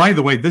 Yeah. By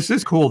the way, this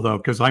is cool though,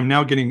 because I'm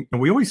now getting,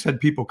 we always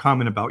had people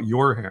comment about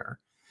your hair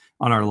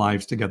on our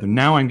lives together.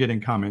 Now I'm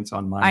getting comments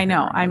on my hair. I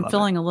know. I'm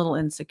feeling a little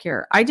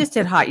insecure. I just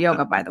did hot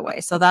yoga, by the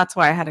way. So that's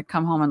why I had to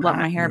come home and let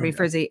my hair be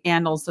frizzy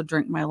and also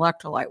drink my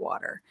electrolyte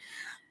water.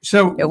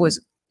 So it was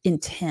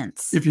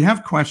intense. If you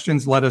have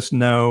questions, let us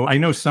know. I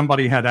know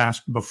somebody had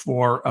asked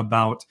before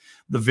about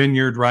the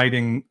Vineyard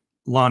writing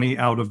Lonnie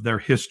out of their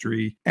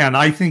history. And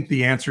I think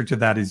the answer to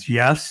that is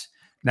yes.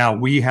 Now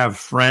we have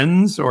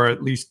friends, or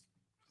at least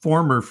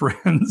former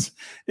friends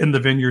in the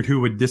vineyard who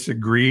would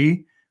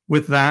disagree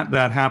with that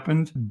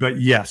happened.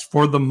 But yes,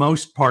 for the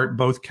most part,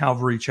 both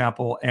Calvary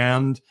Chapel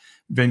and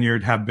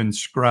Vineyard have been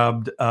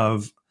scrubbed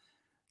of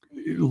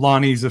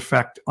Lonnie's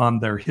effect on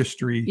their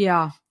history.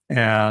 Yeah.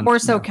 And more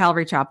so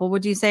Calvary Chapel,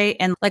 would you say?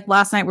 And like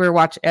last night we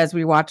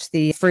watched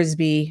the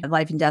Frisbee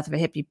Life and Death of a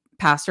Hippie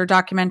Pastor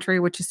documentary,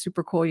 which is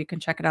super cool. You can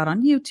check it out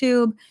on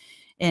YouTube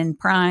in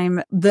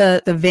Prime.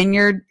 The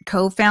Vineyard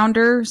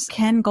co-founders,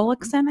 Ken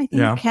Gullickson, I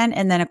think, Ken,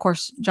 and then of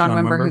course John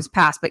Wimber, who's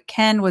passed, but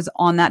Ken was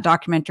on that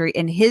documentary,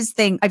 and his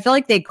thing, I feel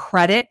like they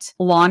credit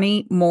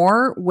Lonnie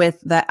more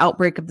with the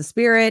outbreak of the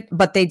Spirit,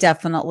 but they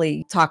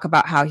definitely talk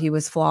about how he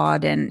was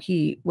flawed, and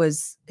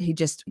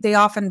they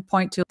often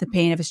point to the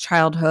pain of his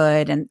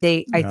childhood, and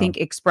they, I think,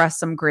 express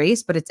some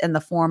grace, but it's in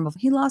the form of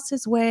he lost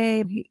his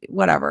way,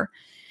 whatever.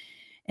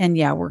 And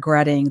yeah, we're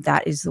regretting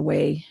that is the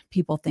way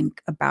people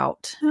think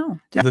about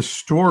the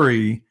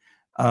story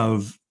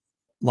of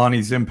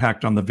Lonnie's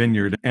impact on the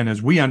vineyard. And as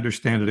we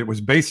understand it, it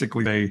was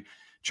basically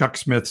Chuck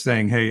Smith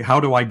saying, hey, how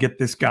do I get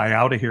this guy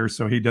out of here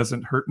so he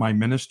doesn't hurt my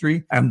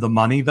ministry and the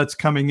money that's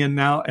coming in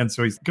now? And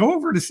so he's go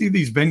over to see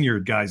these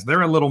vineyard guys.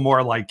 They're a little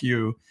more like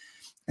you.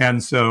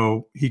 And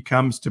so he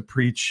comes to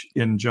preach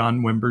in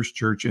John Wimber's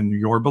church in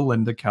Yorba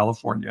Linda,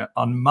 California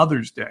on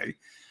Mother's Day.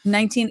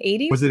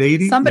 1980? Was it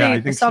 80?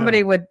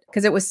 Somebody would,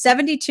 because it was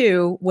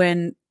 72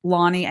 when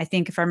Lonnie, I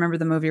think if I remember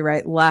the movie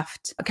right,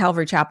 left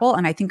Calvary Chapel,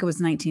 and I think it was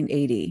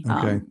 1980.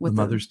 Okay, with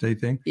the Mother's Day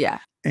thing? Yeah.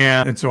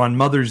 And so on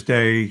Mother's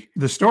Day,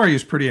 the story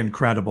is pretty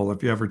incredible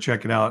if you ever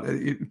check it out.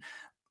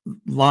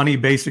 Lonnie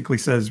basically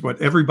says,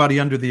 what, everybody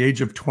under the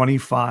age of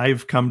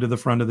 25 come to the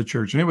front of the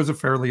church. And it was a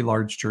fairly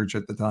large church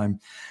at the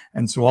time.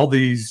 And so all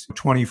these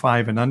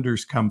 25 and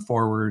unders come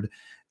forward.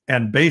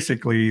 And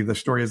basically the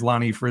story is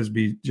Lonnie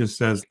Frisbee just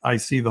says, I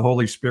see the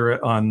Holy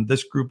Spirit on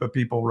this group of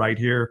people right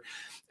here.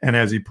 And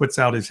as he puts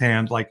out his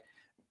hand, like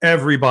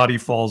everybody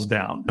falls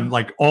down. And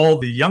like all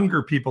the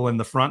younger people in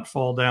the front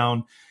fall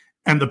down.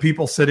 And the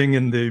people sitting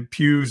in the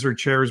pews or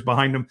chairs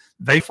behind him,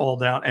 they fall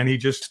down. And he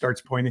just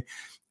starts pointing.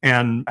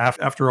 And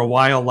after a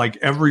while, like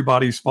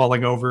everybody's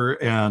falling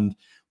over. And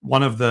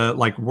one of the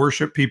like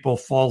worship people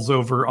falls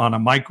over on a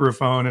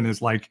microphone and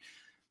is like,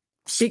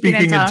 speaking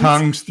in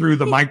tongues through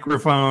the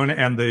microphone,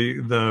 and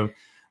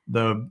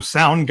the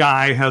sound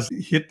guy has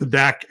hit the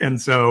deck,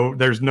 and so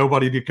there's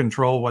nobody to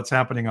control what's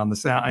happening on the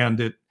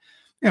sound,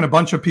 and a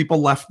bunch of people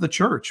left the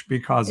church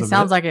because of it.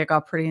 Sounds like it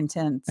got pretty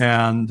intense.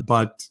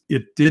 But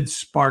it did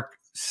spark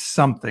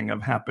something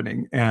of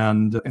happening,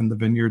 and the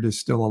vineyard is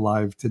still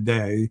alive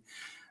today.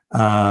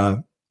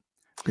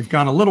 We've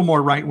gone a little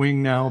more right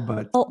wing now,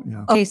 but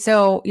okay.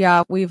 So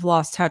yeah, we've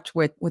lost touch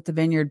with the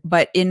vineyard,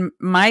 but in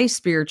my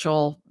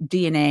spiritual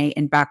DNA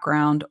and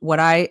background, what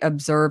I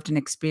observed and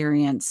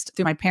experienced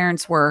through my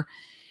parents were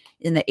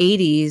in the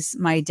 80s.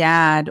 My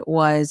dad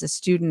was a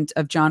student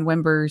of John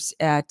Wimber's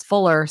at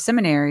Fuller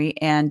Seminary.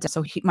 And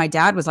so my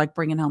dad was like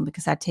bringing home the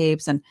cassette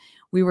tapes, and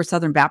we were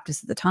Southern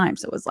Baptists at the time.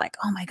 So it was like,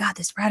 oh my God,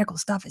 this radical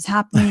stuff is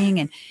happening.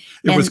 And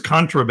it was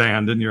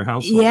contraband in your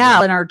household.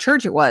 Yeah, in our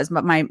church it was.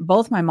 But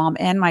both my mom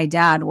and my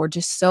dad were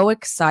just so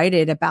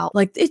excited about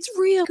like, it's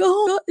real.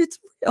 Oh, it's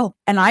real.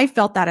 And I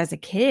felt that as a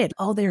kid.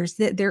 Oh, there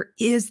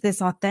is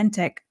this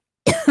authentic,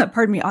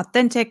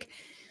 authentic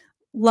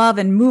love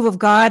and move of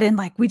God. And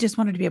like, we just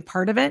wanted to be a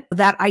part of it.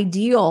 That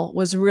ideal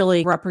was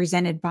really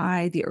represented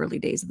by the early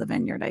days of the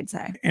vineyard, I'd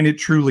say. And it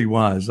truly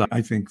was,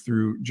 I think,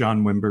 through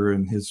John Wimber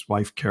and his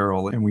wife,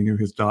 Carol, and we knew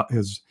his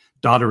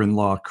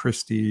daughter-in-law,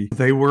 Christy.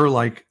 They were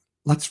like,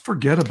 let's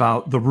forget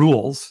about the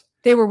rules.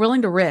 They were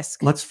willing to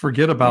risk. Let's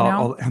forget about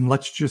all, and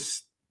let's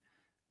just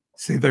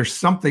say there's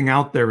something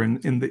out there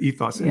in the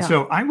ethos. And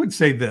so I would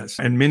say this,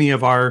 and many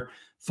of our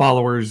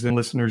followers and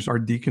listeners are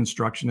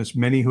deconstructionists,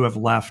 many who have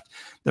left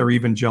their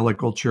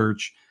evangelical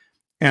church.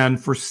 And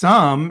for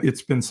some,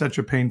 it's been such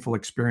a painful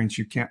experience.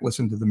 You can't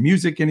listen to the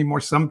music anymore.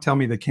 Some tell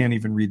me they can't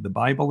even read the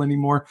Bible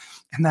anymore.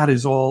 And that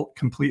is all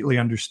completely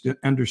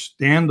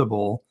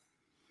understandable.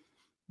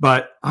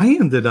 But I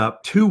ended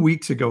up 2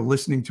 weeks ago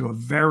listening to a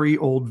very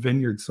old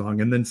Vineyard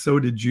song, and then so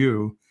did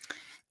you.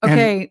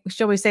 Okay,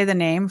 shall we say the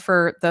name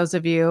for those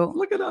of you?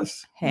 Look at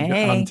us.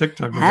 Hey. On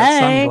TikTok, we've got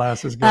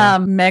sunglasses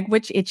going.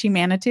 Megwitch Itchy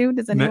Manitou.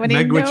 Does anybody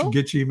know? Megwitch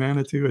Gitchy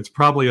Manitou. It's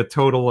probably a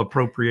total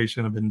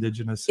appropriation of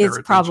indigenous heritage.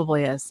 It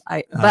probably is.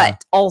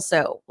 But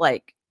also,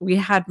 like, we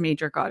had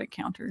major God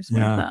encounters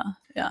with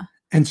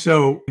And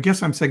so I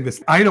guess I'm saying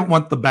this. I don't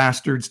want the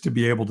bastards to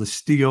be able to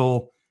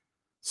steal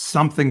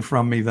something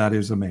from me that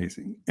is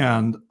amazing.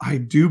 And I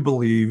do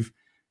believe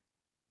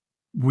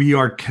we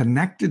are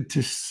connected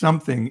to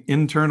something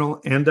internal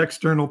and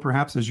external,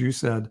 perhaps, as you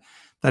said,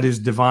 that is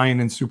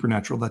divine and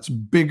supernatural, that's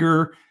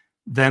bigger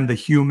than the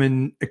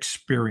human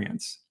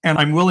experience. And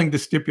I'm willing to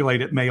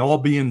stipulate it may all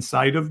be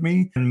inside of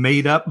me and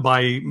made up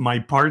by my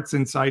parts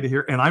inside of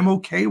here. And I'm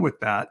okay with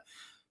that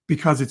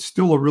because it's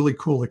still a really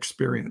cool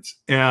experience.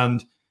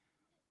 And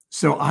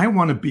so I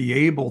want to be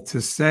able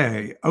to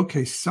say,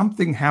 okay,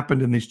 something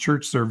happened in these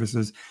church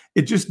services.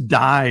 It just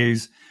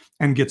dies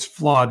and gets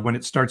flawed when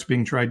it starts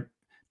being tried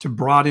to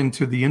brought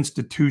into the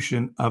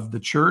institution of the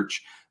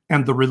church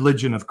and the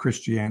religion of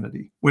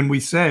Christianity. When we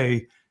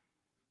say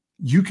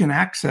you can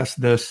access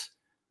this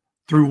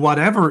through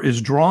whatever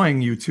is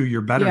drawing you to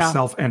your better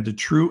self and to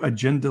true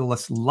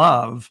agendaless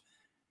love,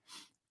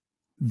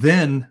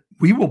 then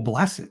we will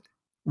bless it.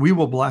 We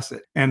will bless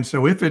it. And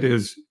so if it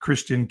is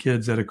Christian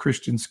kids at a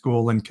Christian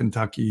school in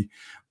Kentucky,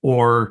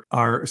 or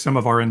some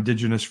of our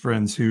indigenous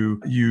friends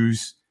who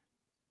use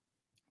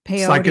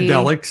peyote,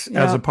 psychedelics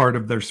as a part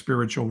of their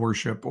spiritual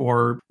worship,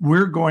 or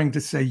we're going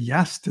to say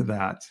yes to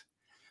that,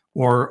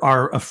 or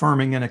are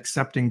affirming and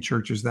accepting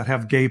churches that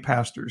have gay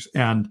pastors.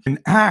 And in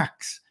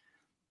Acts,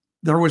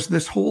 there was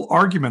this whole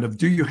argument of,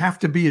 do you have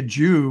to be a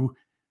Jew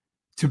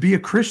to be a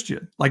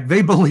Christian? Like,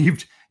 they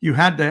believed you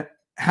had to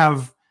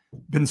have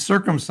been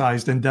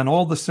circumcised and done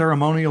all the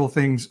ceremonial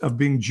things of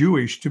being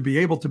Jewish to be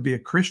able to be a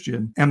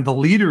Christian. And the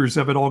leaders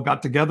of it all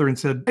got together and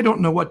said, I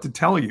don't know what to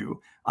tell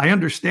you. I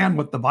understand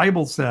what the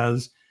Bible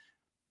says,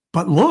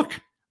 but look,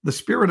 the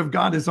Spirit of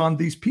God is on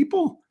these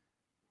people.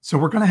 So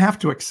we're going to have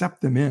to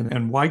accept them in.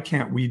 And why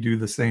can't we do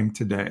the same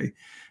today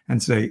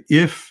and say,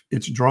 if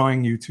it's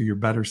drawing you to your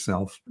better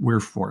self, we're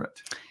for it.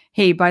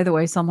 Hey, by the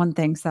way, someone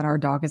thinks that our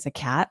dog is a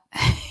cat.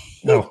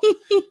 Oh.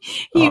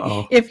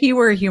 If he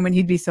were a human,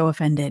 he'd be so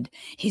offended.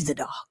 He's a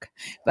dog.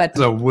 But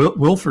so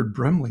Wilford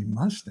Brimley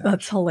mustache.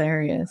 That's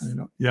hilarious.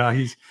 Yeah,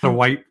 he's a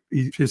white.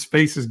 His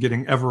face is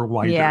getting ever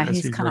whiter. Yeah,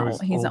 as he's kind of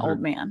old. He's older. an old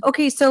man.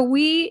 Okay, so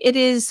it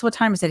is, what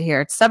time is it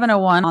here? It's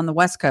 7:01 on the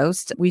West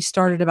Coast. We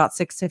started about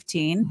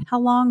 6:15. How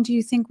long do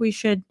you think we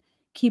should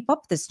keep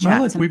up this chat?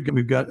 Well,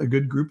 we've got a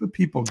good group of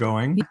people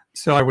going.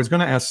 So I was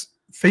going to ask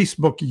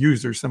Facebook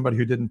user, somebody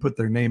who didn't put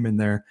their name in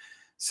there,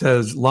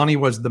 says Lonnie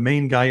was the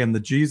main guy in the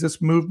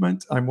Jesus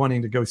movement. I'm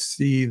wanting to go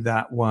see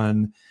that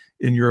one.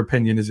 In your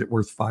opinion, is it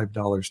worth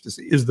 $5 to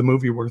see? Is the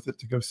movie worth it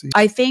to go see?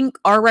 I think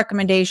our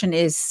recommendation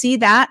is see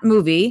that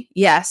movie.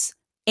 Yes.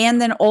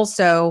 And then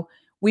also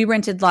we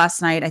rented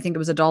last night, I think it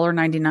was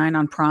 $1.99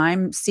 on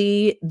Prime.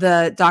 See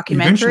the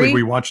documentary. Eventually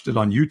we watched it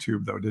on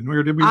YouTube though, didn't we?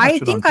 Or did we watch I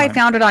it think on I Prime?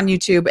 found it on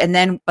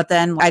YouTube but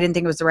then I didn't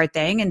think it was the right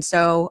thing. And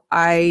so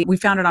we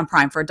found it on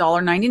Prime for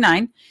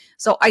 $1.99.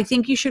 So I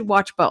think you should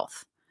watch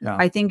both. Yeah.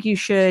 I think you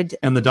should.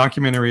 And the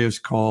documentary is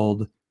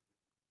called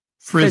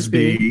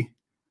Frisbee.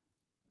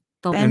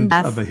 The End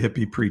of a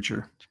Hippie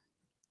Preacher.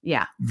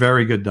 Yeah.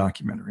 Very good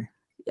documentary.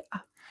 Yeah.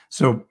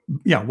 So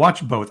yeah,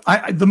 watch both.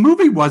 The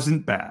movie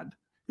wasn't bad.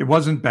 It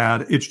wasn't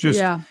bad. It's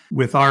just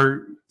with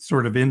our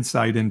sort of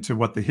insight into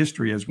what the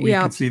history is, we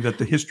could see that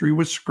the history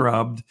was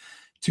scrubbed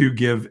to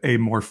give a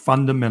more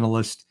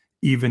fundamentalist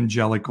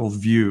evangelical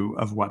view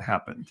of what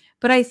happened.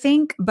 But I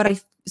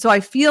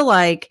feel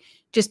like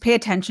just pay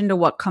attention to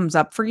what comes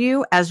up for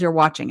you as you're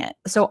watching it.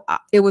 So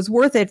it was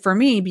worth it for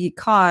me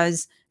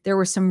because there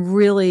were some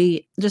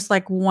really just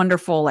like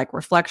wonderful like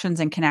reflections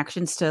and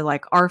connections to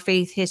like our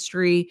faith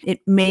history. It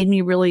made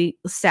me really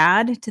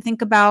sad to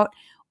think about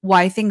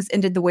why things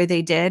ended the way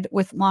they did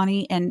with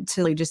Lonnie, and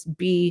to like just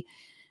be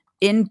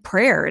in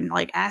prayer and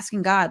like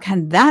asking God,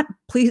 can that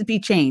please be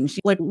changed?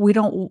 Like we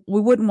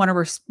wouldn't want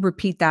to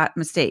repeat that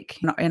mistake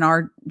in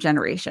our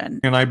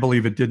generation. And I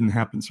believe it didn't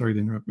happen. Sorry to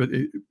interrupt, but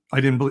I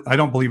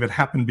don't believe it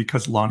happened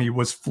because Lonnie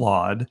was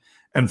flawed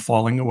and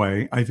falling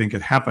away. I think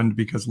it happened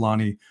because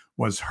Lonnie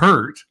was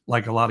hurt,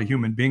 like a lot of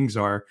human beings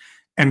are,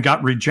 and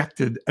got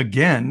rejected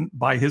again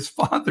by his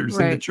fathers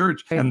in the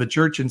church. And the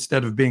church,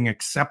 instead of being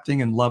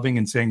accepting and loving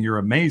and saying, you're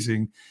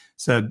amazing,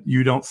 said,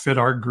 you don't fit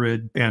our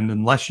grid. And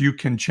unless you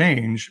can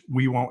change,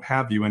 we won't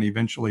have you. And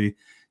eventually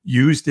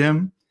used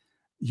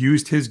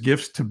his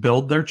gifts to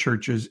build their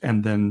churches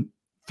and then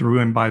threw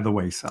him by the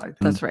wayside.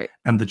 That's right.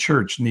 And the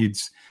church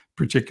needs,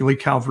 particularly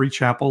Calvary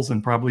chapels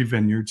and probably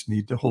vineyards,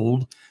 need to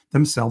hold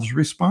themselves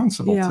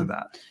responsible to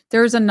that.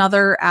 There's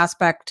another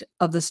aspect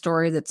of the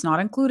story that's not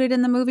included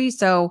in the movie.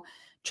 So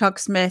Chuck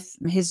Smith,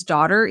 his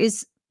daughter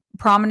is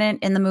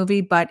prominent in the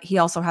movie, but he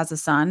also has a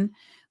son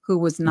who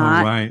was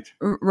not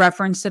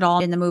referenced at all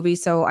in the movie.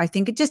 So I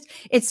think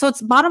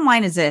it's bottom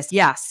line is this.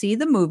 Yeah. See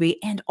the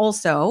movie and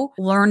also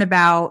learn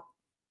about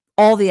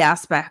all the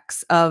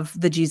aspects of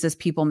the Jesus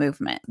People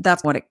movement.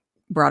 That's what it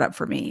brought up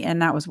for me.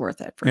 And that was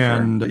worth it.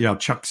 Yeah,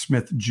 Chuck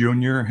Smith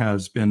Jr.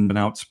 has been an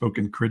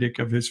outspoken critic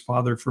of his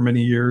father for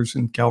many years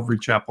in Calvary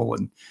Chapel.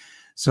 And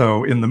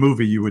so in the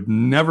movie, you would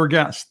never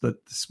guess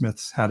that the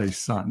Smiths had a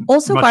son.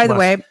 Also, by the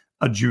way,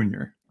 a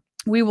junior.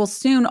 We will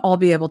soon all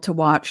be able to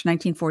watch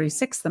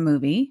 1946, the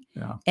movie.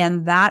 Yeah.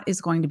 And that is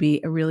going to be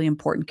a really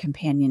important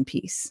companion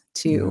piece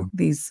to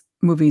these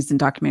movies and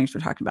documentaries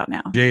we're talking about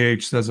now.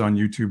 JH says on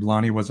YouTube,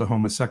 Lonnie was a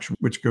homosexual,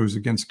 which goes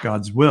against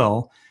God's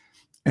will.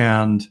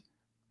 And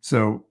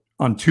so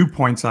on 2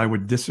 points, I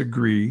would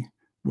disagree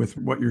with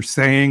what you're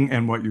saying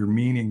and what you're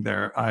meaning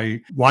there.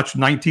 I watched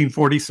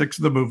 1946,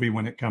 the movie,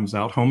 when it comes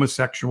out.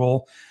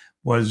 Homosexual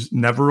was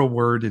never a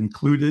word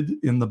included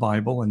in the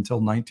Bible until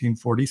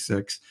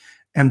 1946.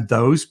 And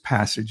those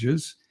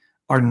passages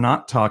are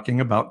not talking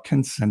about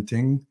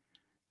consenting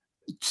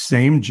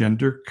same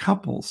gender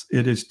couples.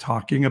 It is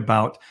talking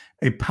about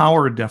a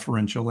power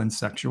differential in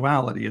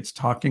sexuality. It's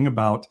talking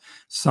about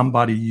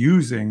somebody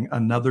using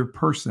another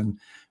person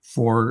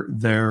for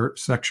their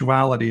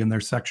sexuality and their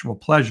sexual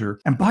pleasure.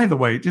 And by the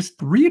way, just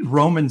read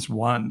Romans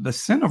 1. The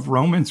sin of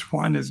Romans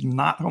 1 is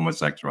not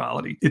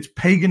homosexuality. It's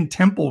pagan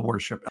temple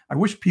worship. I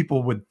wish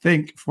people would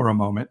think for a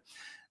moment.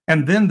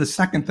 And then the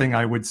second thing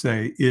I would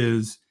say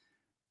is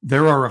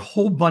there are a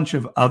whole bunch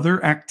of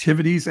other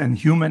activities and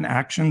human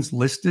actions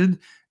listed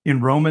in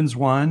Romans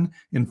 1,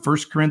 in 1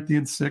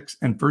 Corinthians 6,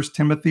 and 1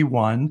 Timothy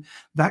 1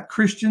 that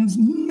Christians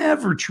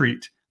never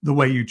treat the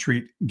way you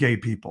treat gay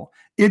people.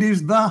 It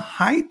is the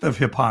height of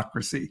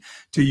hypocrisy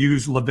to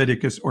use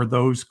Leviticus or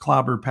those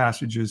clobber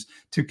passages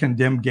to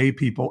condemn gay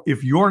people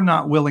if you're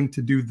not willing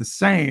to do the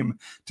same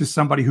to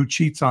somebody who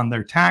cheats on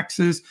their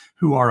taxes,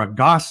 who are a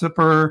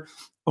gossiper,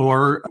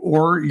 or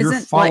you're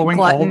Isn't, following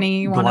like,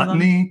 gluttony, all one of them?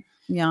 gluttony.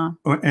 Yeah.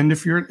 And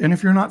if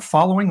you're not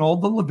following all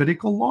the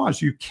Levitical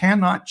laws, you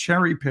cannot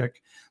cherry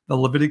pick the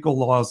Levitical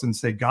laws and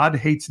say, God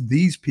hates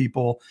these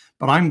people,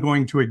 but I'm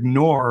going to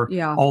ignore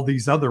all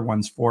these other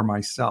ones for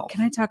myself.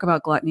 Can I talk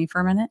about gluttony for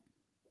a minute?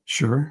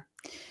 Sure.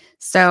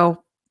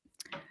 So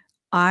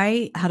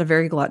I had a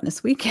very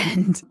gluttonous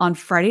weekend. On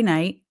Friday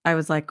night, I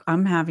was like,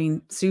 I'm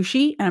having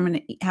sushi and I'm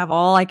going to have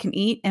all I can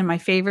eat and my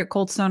favorite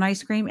Cold Stone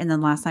ice cream. And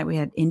then last night we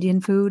had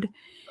Indian food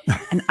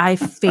and I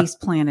face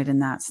planted in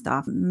that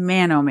stuff.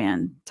 Man, oh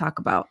man, talk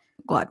about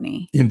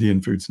gluttony.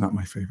 Indian food's not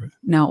my favorite.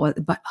 No,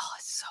 but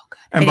it's so good.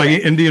 And anyway,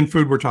 by Indian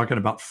food, we're talking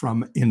about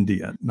from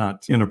India,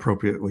 not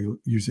inappropriately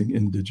using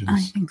indigenous.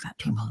 I think that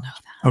people know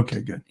that.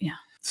 Okay, good. Yeah.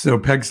 So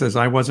Peg says,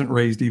 I wasn't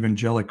raised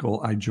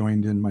evangelical. I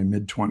joined in my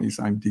mid-20s.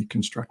 I'm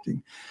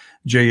deconstructing.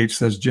 JH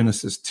says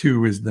Genesis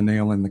 2 is the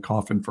nail in the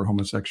coffin for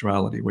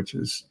homosexuality, which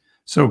is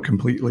so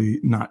completely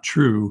not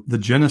true. The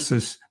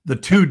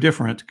two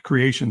different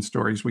creation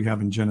stories we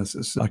have in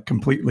Genesis, a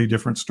completely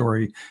different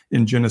story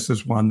in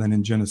Genesis 1 than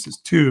in Genesis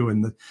 2.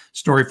 And the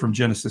story from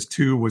Genesis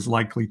 2 was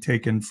likely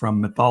taken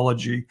from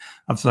mythology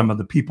of some of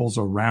the peoples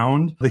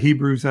around the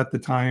Hebrews at the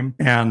time.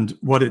 And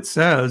what it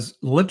says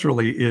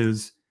literally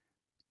is,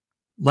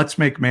 let's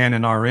make man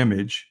in our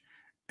image.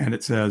 And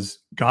it says,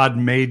 God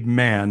made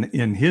man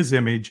in his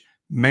image,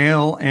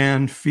 male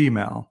and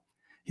female.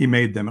 He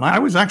made them. And I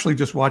was actually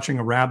just watching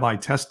a rabbi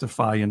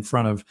testify in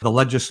front of the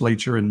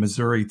legislature in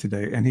Missouri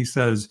today. And he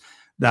says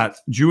that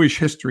Jewish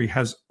history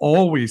has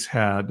always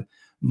had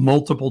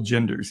multiple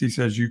genders. He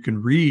says you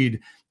can read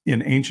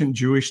in ancient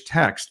Jewish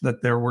texts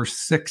that there were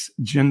 6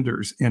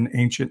 genders in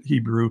ancient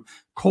Hebrew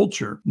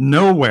culture.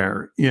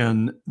 Nowhere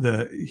in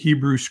the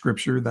Hebrew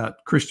scripture that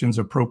Christians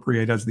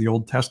appropriate as the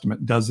Old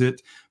Testament does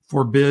it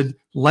forbid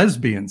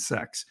lesbian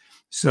sex.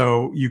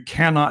 So you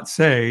cannot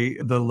say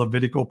the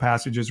Levitical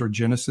passages or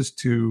Genesis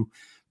 2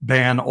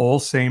 ban all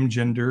same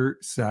gender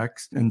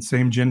sex and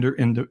same gender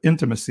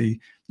intimacy.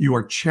 You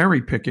are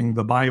cherry picking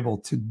the Bible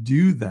to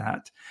do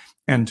that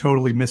and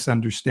totally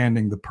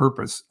misunderstanding the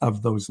purpose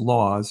of those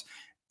laws.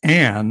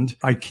 And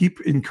I keep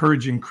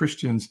encouraging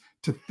Christians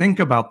to think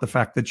about the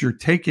fact that you're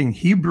taking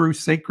Hebrew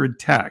sacred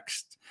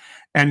text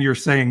and you're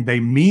saying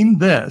they mean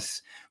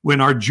this,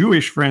 when our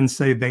Jewish friends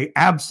say they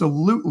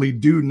absolutely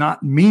do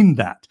not mean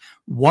that.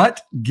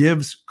 What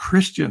gives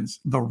Christians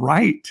the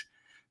right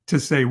to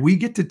say we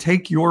get to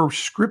take your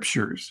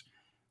scriptures,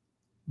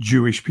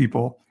 Jewish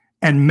people,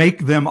 and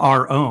make them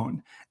our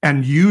own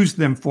and use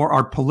them for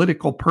our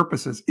political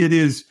purposes? It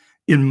is,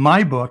 in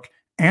my book,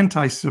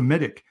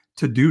 anti-Semitic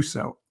to do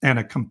so, and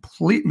a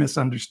complete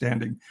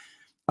misunderstanding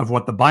of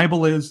what the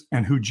Bible is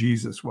and who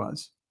Jesus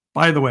was.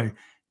 By the way,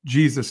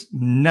 Jesus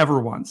never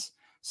once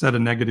said a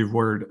negative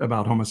word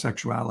about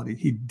homosexuality.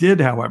 He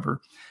did, however,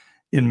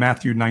 in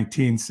Matthew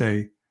 19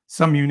 say,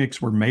 some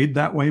eunuchs were made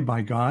that way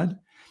by God.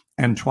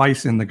 And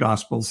twice in the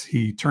Gospels,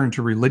 he turned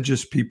to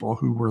religious people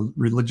who were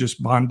religious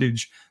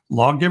bondage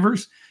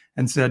lawgivers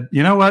and said,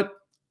 you know what?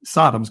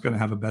 Sodom's going to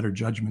have a better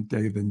judgment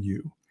day than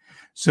you.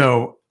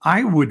 So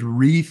I would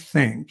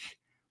rethink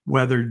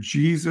whether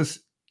Jesus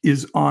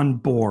is on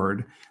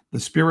board, the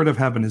Spirit of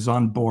heaven is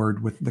on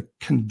board with the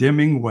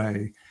condemning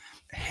way,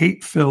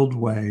 hate-filled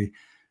way,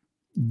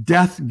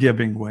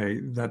 death-giving way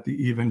that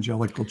the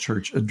evangelical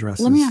church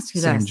addresses. Let me ask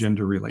you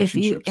same-gender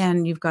relationships.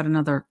 And you've got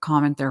another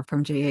comment there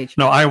from JH.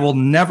 No, I will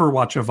never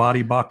watch a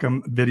Vadi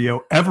Bakum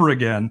video ever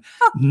again.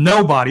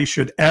 Nobody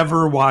should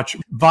ever watch.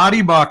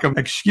 Vadi Bakum,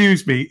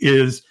 excuse me,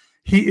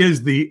 he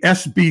is the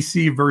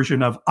SBC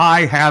version of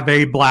I have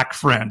a black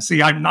friend.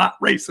 See, I'm not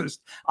racist.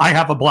 I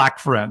have a black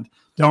friend.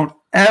 Don't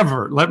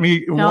ever, let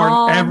me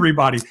warn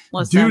everybody,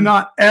 do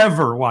not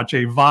ever watch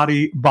a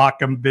Vadi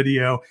Bakum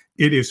video.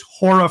 It is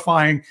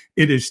horrifying.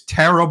 It is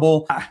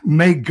terrible.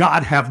 May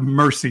God have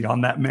mercy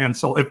on that man's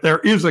soul. If there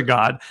is a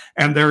God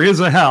and there is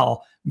a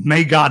hell,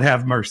 may God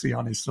have mercy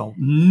on his soul.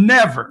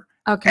 Never,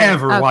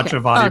 ever watch a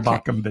Vadi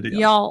Bakum video.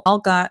 Y'all all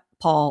got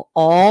Paul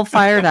all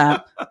fired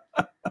up.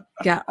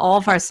 Got all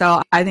fired.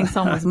 So I think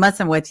someone was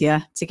messing with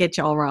you to get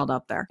you all riled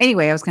up there.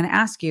 Anyway, I was going to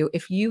ask you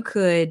if you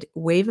could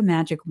wave a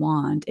magic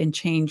wand and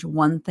change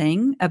one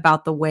thing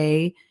about the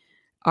way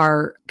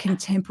our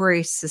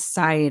contemporary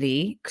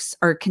society,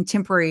 our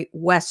contemporary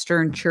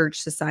Western church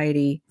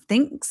society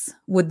thinks?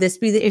 Would this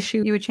be the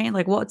issue you would change?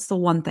 Like, what's the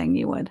one thing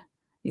you would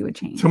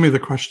change? Tell me the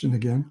question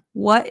again.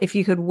 What if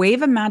you could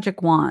wave a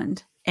magic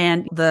wand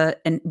and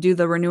do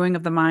the renewing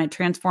of the mind,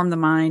 transform the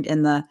mind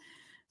in the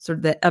sort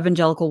of the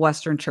evangelical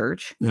Western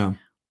church? Yeah.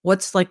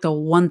 What's like the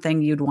one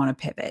thing you'd want to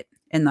pivot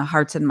in the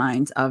hearts and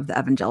minds of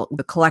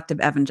the collective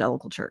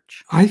evangelical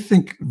church? I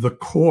think the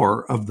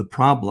core of the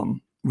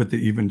problem with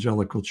the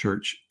evangelical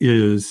church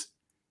is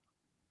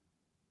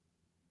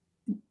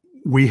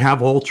we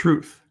have all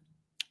truth.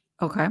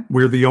 Okay.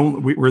 We're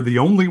the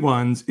only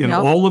ones in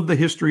all of the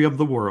history of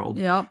the world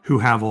who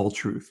have all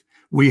truth.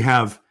 We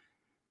have,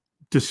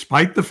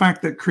 despite the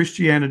fact that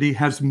Christianity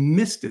has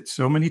missed it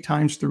so many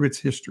times through its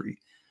history,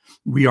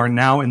 we are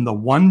now in the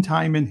one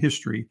time in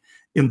history,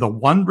 in the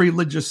one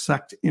religious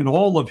sect in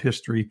all of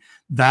history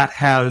that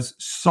has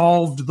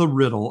solved the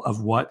riddle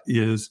of what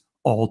is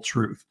all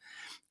truth.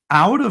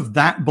 Out of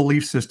that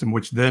belief system,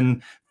 which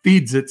then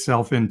feeds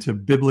itself into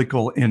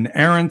biblical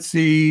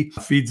inerrancy,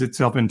 feeds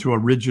itself into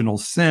original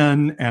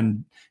sin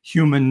and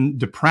human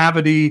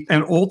depravity.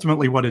 And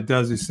ultimately what it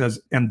does is says,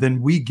 and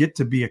then we get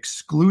to be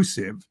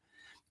exclusive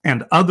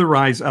and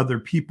otherize other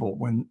people,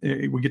 when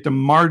we get to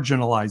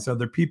marginalize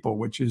other people,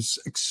 which is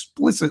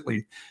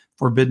explicitly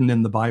forbidden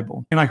in the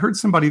Bible. And I heard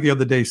somebody the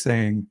other day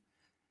saying,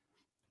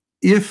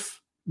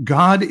 if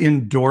God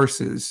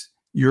endorses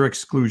your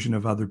exclusion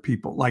of other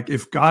people, like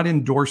if God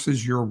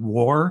endorses your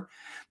war,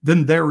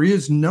 then there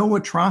is no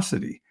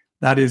atrocity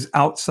that is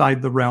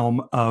outside the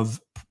realm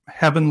of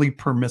heavenly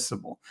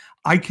permissible.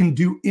 I can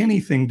do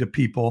anything to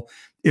people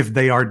if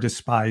they are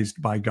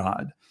despised by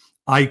God.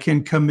 I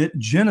can commit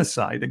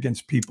genocide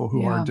against people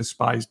who are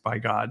despised by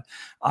God.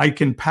 I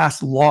can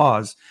pass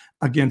laws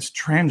against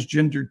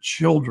transgender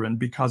children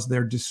because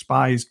they're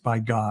despised by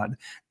God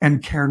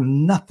and care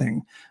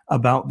nothing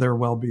about their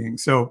well-being.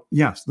 So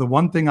yes, the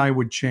one thing I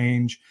would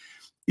change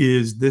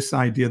is this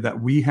idea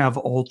that we have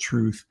all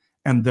truth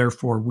and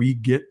therefore we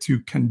get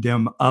to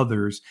condemn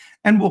others,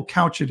 and we'll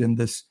couch it in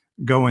this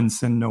go and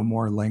sin no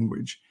more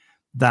language.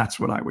 That's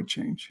what I would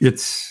change.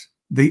 It's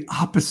the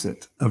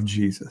opposite of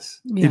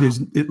Jesus. Yeah.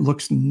 It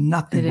looks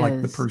nothing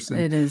like the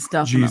person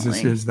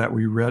Jesus is that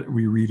we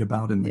read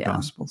about in the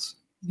Gospels.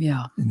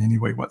 Yeah. In any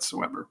way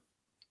whatsoever.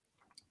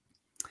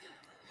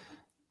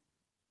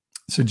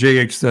 So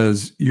JH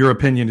says, your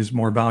opinion is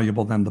more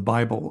valuable than the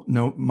Bible.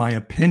 No, my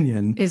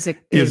opinion is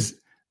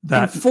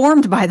that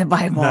informed by the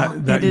Bible.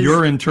 That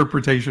your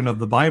interpretation of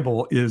the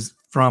Bible is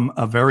from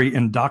a very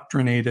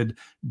indoctrinated,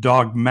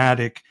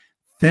 dogmatic,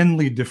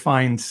 thinly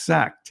defined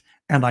sect.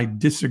 And I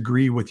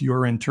disagree with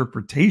your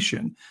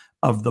interpretation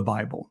of the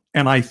Bible.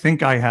 And I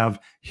think I have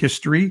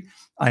history.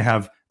 I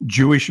have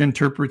Jewish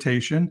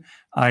interpretation.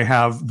 I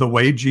have the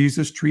way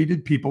Jesus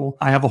treated people.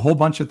 I have a whole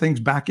bunch of things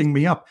backing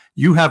me up.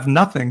 You have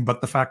nothing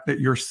but the fact that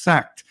your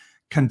sect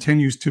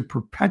continues to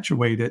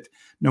perpetuate it,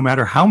 no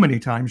matter how many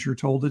times you're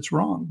told it's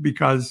wrong,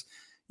 because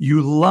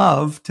you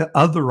love to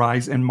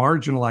otherize and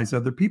marginalize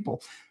other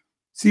people.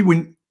 See,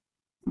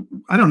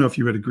 I don't know if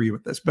you would agree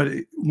with this, but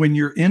when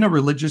you're in a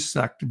religious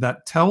sect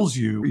that tells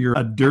you you're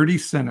a dirty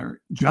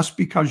sinner just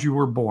because you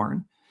were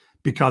born,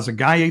 because a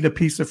guy ate a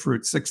piece of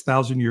fruit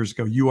 6,000 years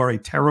ago, you are a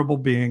terrible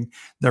being.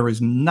 There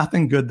is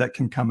nothing good that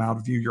can come out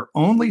of you. Your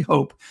only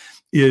hope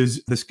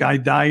is this guy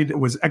died,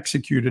 was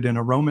executed in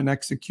a Roman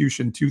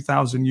execution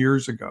 2,000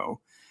 years ago.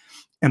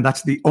 And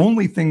that's the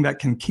only thing that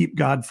can keep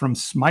God from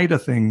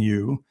smite-a-thing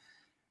you.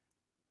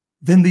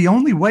 Then the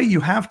only way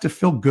you have to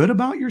feel good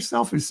about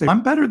yourself is say,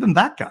 I'm better than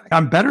that guy.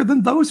 I'm better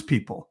than those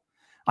people.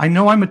 I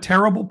know I'm a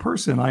terrible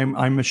person.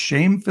 I'm a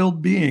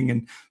shame-filled being.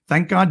 And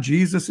thank God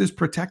Jesus is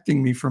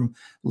protecting me from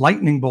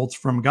lightning bolts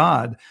from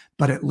God.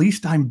 But at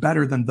least I'm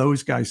better than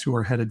those guys who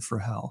are headed for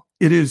hell.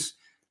 It is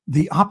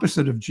the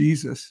opposite of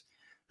Jesus,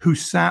 who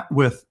sat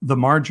with the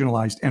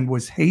marginalized and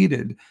was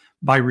hated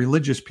by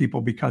religious people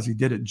because he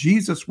did it.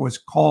 Jesus was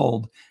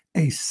called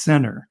a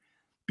sinner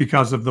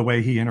because of the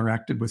way he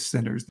interacted with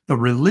sinners. The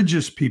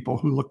religious people,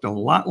 who looked a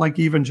lot like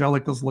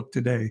evangelicals look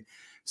today,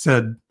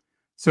 said,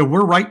 so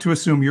we're right to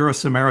assume you're a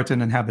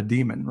Samaritan and have a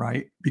demon,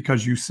 right?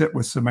 Because you sit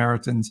with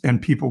Samaritans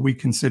and people we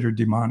consider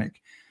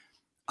demonic.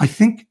 I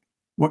think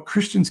what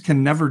Christians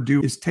can never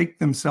do is take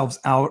themselves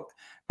out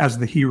as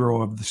the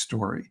hero of the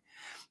story.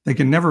 They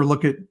can never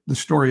look at the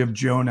story of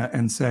Jonah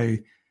and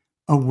say,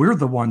 oh, we're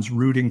the ones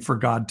rooting for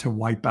God to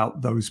wipe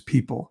out those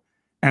people.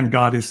 And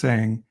God is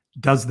saying,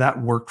 does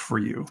that work for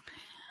you?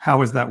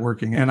 How is that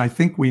working? And I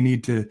think we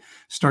need to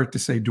start to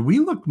say, do we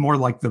look more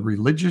like the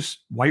religious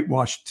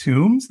whitewashed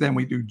tombs than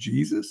we do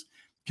Jesus?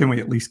 Can we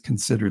at least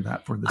consider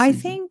that for this season? I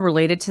think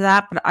related to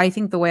that, but I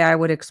think the way I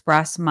would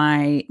express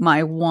my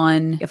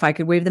one, if I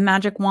could wave the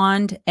magic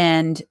wand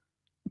and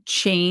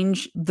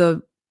change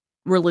the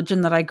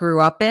religion that I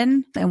grew up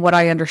in and what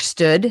I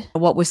understood,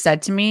 what was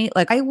said to me,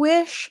 like I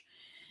wish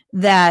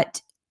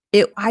that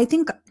I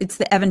think it's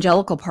the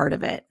evangelical part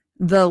of it.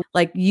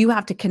 You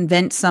have to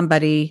convince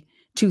somebody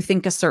to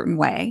think a certain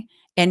way.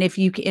 And and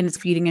it's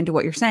feeding into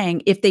what you're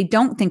saying. If they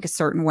don't think a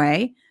certain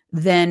way,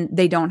 then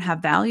they don't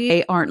have value.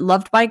 They aren't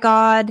loved by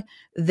God.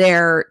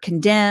 They're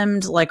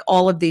condemned, like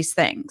all of these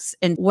things.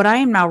 And what I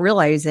am now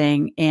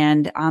realizing,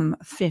 and I'm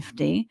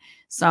 50,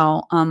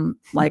 so I'm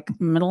like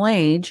middle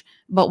age,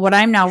 but what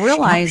I'm now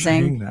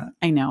realizing,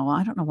 I know,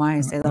 I don't know why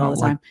I say that all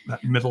the time.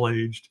 That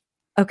middle-aged.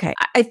 Okay.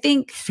 I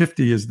think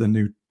 50 is the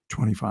new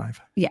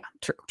 25. Yeah,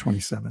 true.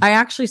 27. I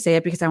actually say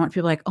it because I want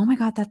people like, oh my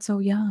God, that's so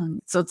young.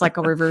 So it's like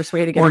a reverse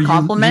way to get a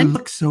compliment. You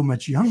look so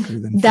much younger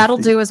than 50. That'll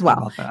do as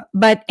well.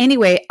 But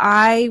anyway,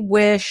 I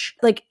wish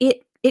like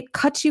it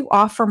cuts you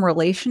off from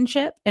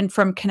relationship and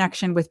from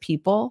connection with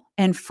people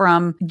and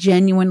from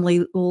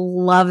genuinely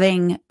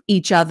loving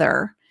each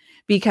other.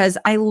 Because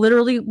I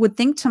literally would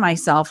think to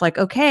myself, like,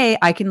 okay,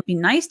 I can be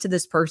nice to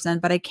this person,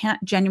 but I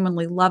can't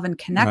genuinely love and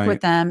connect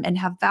with them and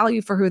have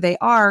value for who they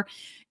are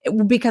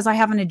because I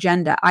have an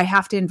agenda. I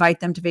have to invite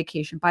them to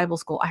vacation Bible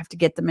school. I have to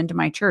get them into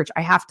my church.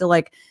 I have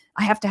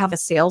to have a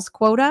sales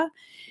quota.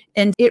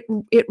 And it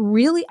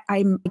really,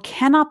 I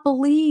cannot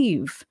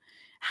believe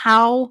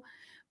how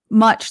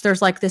much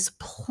there's like this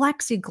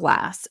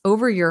plexiglass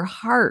over your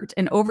heart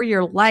and over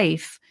your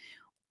life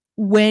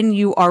when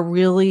you are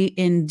really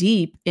in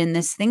deep in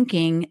this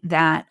thinking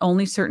that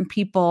only certain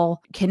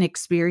people can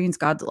experience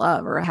God's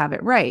love or have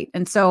it right.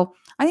 And so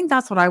I think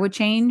that's what I would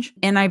change.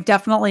 And I've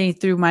definitely,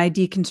 through my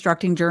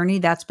deconstructing journey,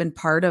 that's been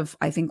part of,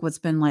 I think, what's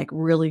been like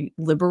really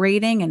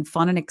liberating and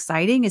fun and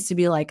exciting is to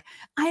be like,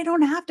 I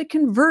don't have to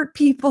convert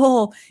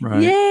people.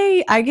 Right.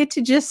 Yay. I get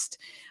to just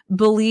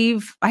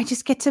believe, I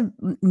just get to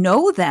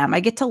know them. I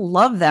get to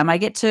love them. I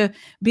get to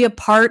be a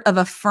part of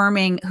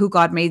affirming who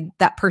God made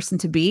that person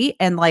to be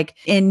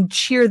and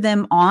cheer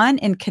them on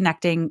and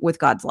connecting with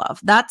God's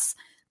love. That's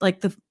like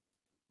the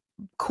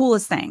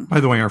coolest thing. By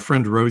the way, our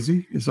friend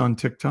Rosie is on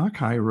TikTok.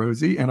 Hi,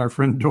 Rosie. And our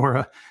friend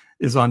Dora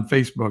is on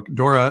Facebook.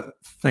 Dora,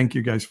 thank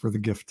you guys for the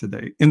gift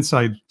today.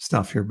 Inside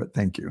stuff here, but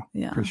thank you.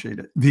 Yeah. Appreciate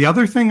it. The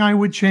other thing I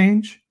would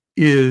change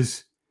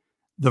is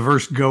the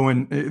verse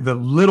the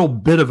little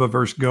bit of a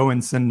verse, go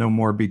and sin no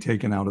more, be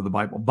taken out of the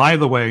Bible. By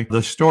the way,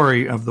 the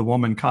story of the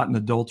woman caught in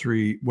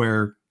adultery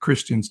where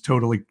Christians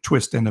totally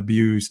twist and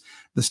abuse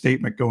the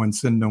statement, go and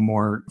sin no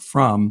more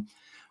from,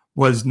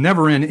 was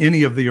never in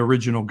any of the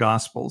original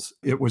Gospels.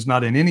 It was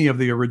not in any of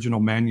the original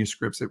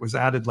manuscripts. It was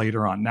added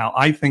later on. Now,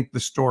 I think the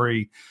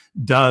story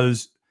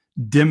does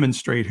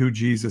demonstrate who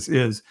Jesus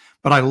is,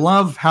 but I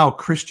love how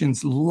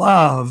Christians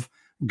love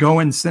go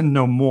and sin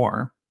no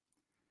more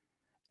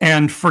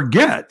and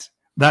forget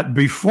that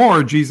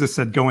before Jesus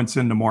said, go and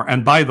sin no more.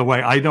 And by the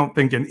way, I don't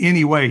think in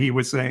any way he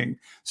was saying,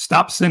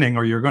 stop sinning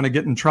or you're going to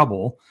get in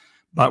trouble.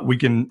 But we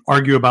can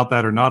argue about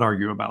that or not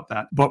argue about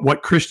that. But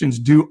what Christians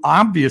do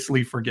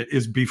obviously forget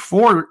is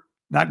before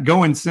that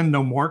go and sin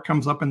no more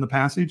comes up in the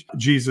passage,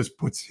 Jesus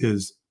puts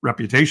his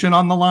reputation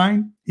on the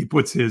line. He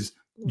puts his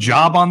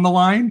job on the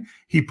line.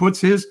 He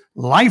puts his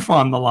life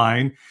on the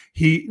line.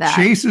 He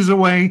chases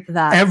away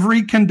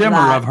every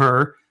condemner of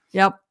her.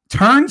 Yep.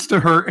 Turns to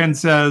her and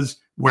says,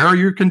 where are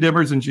your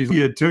condemners? And she's,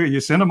 you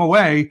sent them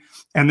away.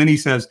 And then he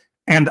says,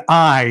 and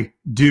I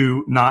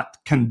do not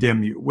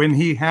condemn you, when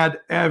he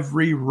had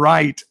every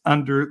right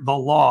under the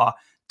law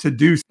to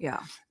do so.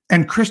 Yeah.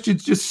 And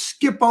Christians just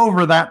skip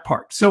over that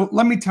part. So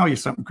let me tell you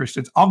something,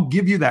 Christians. I'll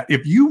give you that.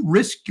 If you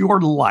risk your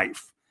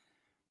life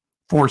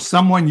for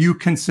someone you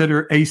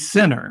consider a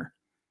sinner,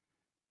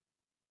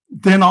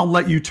 then I'll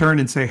let you turn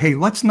and say, hey,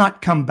 let's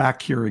not come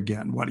back here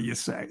again. What do you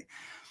say?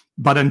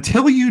 But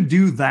until you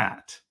do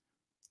that,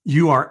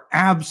 you are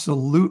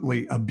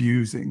absolutely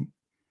abusing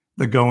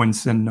the go and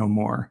sin no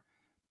more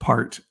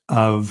part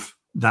of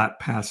that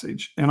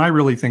passage. And I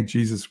really think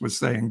Jesus was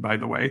saying, by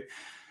the way,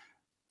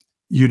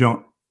 you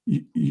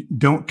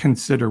don't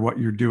consider what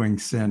you're doing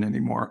sin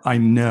anymore. I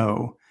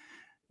know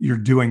you're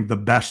doing the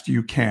best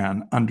you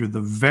can under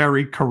the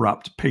very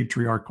corrupt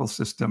patriarchal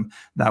system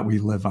that we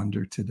live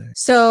under today.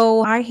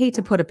 So I hate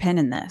to put a pin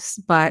in this,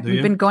 but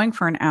we've been going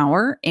for an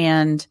hour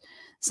and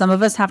some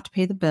of us have to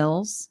pay the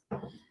bills.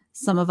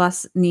 Some of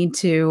us need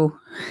to...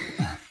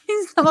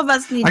 Some of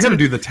us need I got to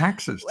do the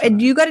taxes.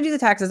 And you got to do the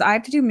taxes. I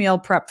have to do meal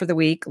prep for the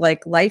week.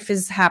 Like life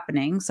is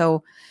happening.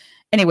 So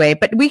anyway,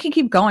 but we can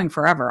keep going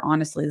forever.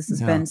 Honestly, this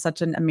has been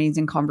such an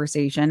amazing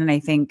conversation. And I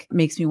think it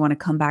makes me want to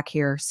come back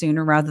here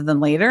sooner rather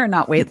than later and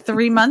not wait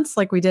 3 months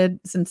like we did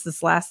since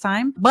this last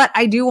time. But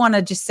I do want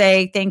to just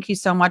say thank you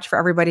so much for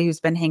everybody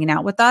who's been hanging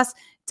out with us.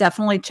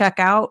 Definitely check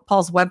out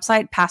Paul's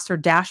website,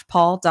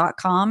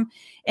 pastor-paul.com,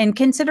 and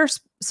consider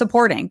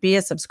supporting. Be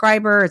a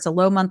subscriber. It's a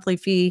low monthly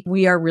fee.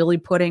 We are really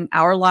putting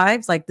our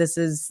lives, like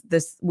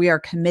we are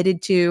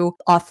committed to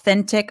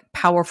authentic,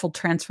 powerful,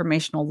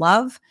 transformational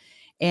love.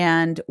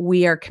 And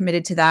we are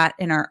committed to that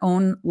in our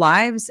own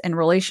lives and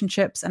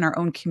relationships and our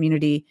own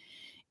community.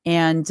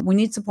 And we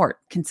need support.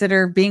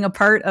 Consider being a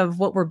part of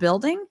what we're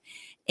building.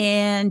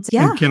 And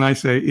And can I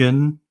say,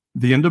 in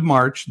the end of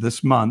March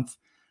this month,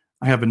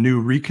 I have a new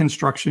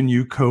Reconstruction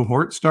U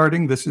cohort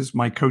starting. This is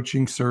my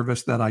coaching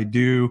service that I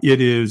do. It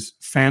is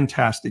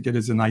fantastic. It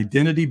is an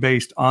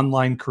identity-based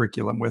online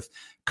curriculum with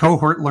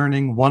cohort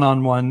learning,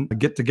 one-on-one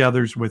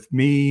get-togethers with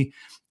me,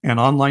 an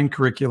online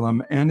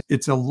curriculum, and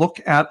it's a look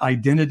at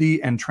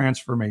identity and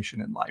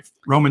transformation in life.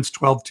 Romans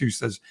 12:2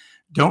 says,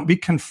 don't be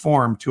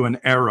conformed to an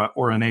era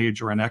or an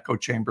age or an echo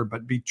chamber,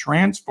 but be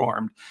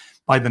transformed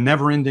by the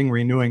never-ending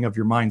renewing of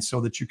your mind so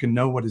that you can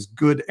know what is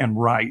good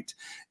and right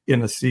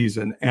in a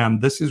season.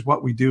 And this is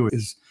what we do,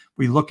 is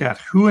we look at,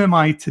 who am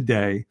I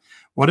today?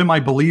 What am I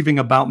believing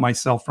about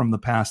myself from the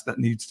past that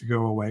needs to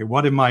go away?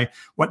 What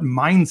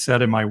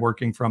mindset am I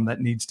working from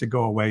that needs to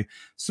go away,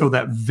 so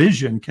that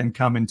vision can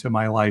come into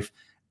my life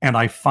and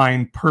I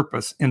find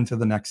purpose into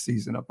the next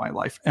season of my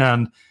life.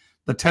 And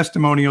the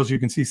testimonials, you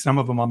can see some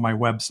of them on my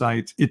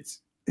website.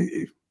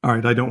 All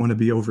right, I don't want to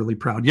be overly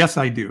proud. Yes,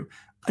 I do.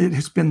 It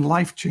has been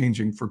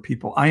life-changing for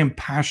people. I am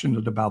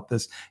passionate about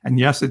this. And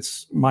yes,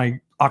 it's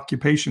my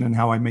occupation and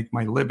how I make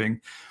my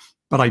living,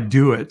 but I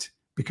do it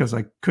because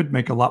I could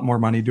make a lot more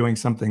money doing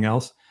something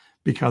else,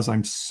 because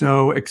I'm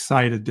so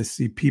excited to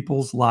see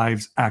people's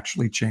lives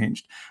actually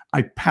changed.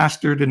 I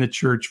pastored in a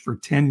church for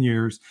 10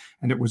 years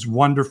and it was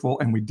wonderful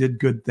and we did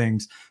good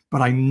things,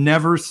 but I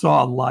never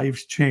saw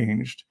lives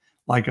changed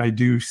like I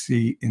do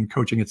see in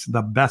coaching. It's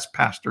the best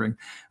pastoring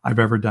I've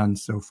ever done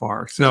so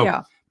far. So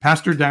yeah.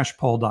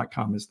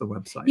 Pastor-Paul.com is the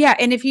website. Yeah.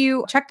 And if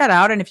you check that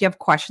out and if you have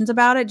questions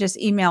about it, just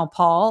email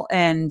Paul,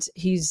 and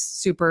he's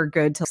super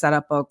good to set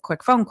up a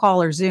quick phone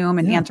call or Zoom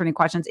and answer any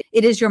questions.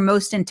 It is your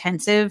most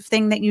intensive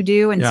thing that you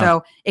do. And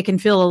so it can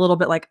feel a little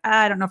bit like,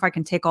 I don't know if I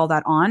can take all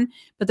that on,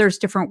 but there's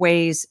different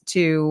ways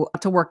to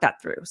work that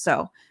through.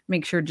 So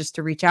make sure just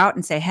to reach out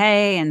and say,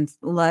 hey, and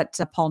let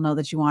Paul know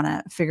that you want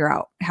to figure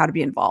out how to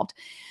be involved.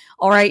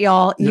 All right,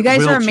 y'all. You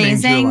guys are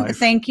amazing.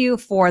 Thank you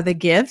for the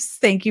gifts.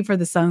 Thank you for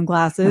the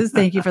sunglasses.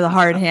 Thank you for the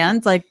hard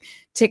hands. Like,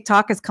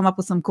 TikTok has come up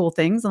with some cool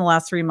things in the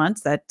last 3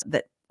 months that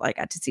I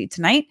got to see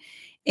tonight.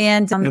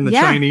 And the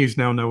Chinese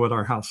now know what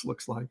our house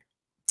looks like.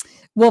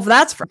 Well,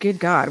 that's for good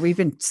God. We've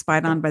been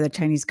spied on by the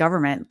Chinese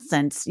government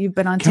since you've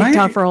been on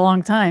TikTok for a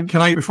long time.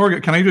 Can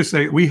I just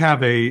say, we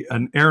have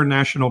an Air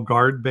National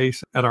Guard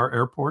base at our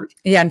airport?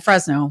 Yeah, in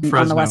Fresno.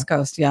 On the West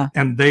Coast. Yeah.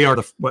 And they are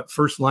the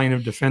first line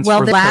of defense?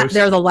 Well,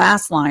 they're the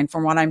last line,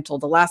 from what I'm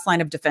told, the last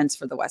line of defense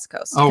for the West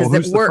Coast. Oh,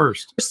 who's the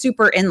first? We're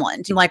super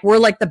inland. We're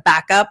like the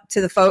backup to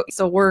the folks.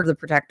 So we're the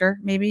protector,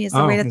 maybe is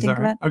the way to think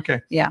of it.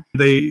 Okay. Yeah.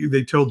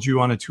 They told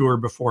you on a tour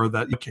before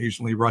that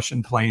occasionally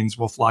Russian planes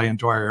will fly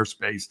into our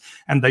airspace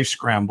and they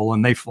scramble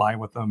and they fly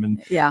with them.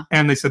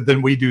 And they said,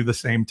 then we do the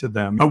same to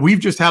them. But we've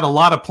just had a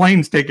lot of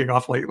planes taking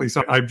off lately.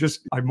 So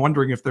I'm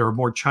wondering if there are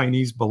more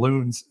Chinese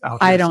balloons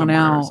out here. I don't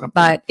know,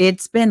 but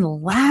it's been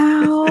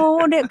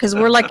loud because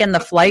we're like in the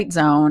flight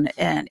zone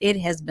and it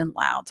has been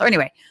loud. So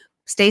anyway,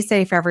 stay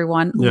safe,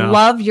 everyone. Yeah.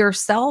 Love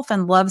yourself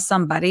and love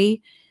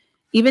somebody.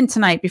 Even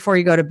tonight, before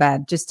you go to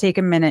bed, just take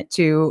a minute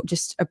to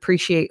just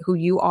appreciate who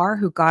you are,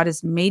 who God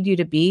has made you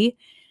to be,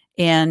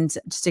 and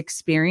just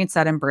experience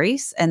that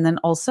embrace. And then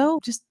also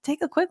just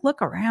take a quick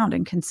look around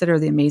and consider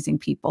the amazing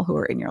people who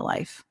are in your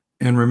life.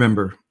 And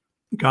remember,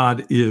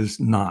 God is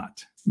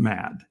not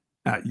mad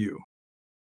at you.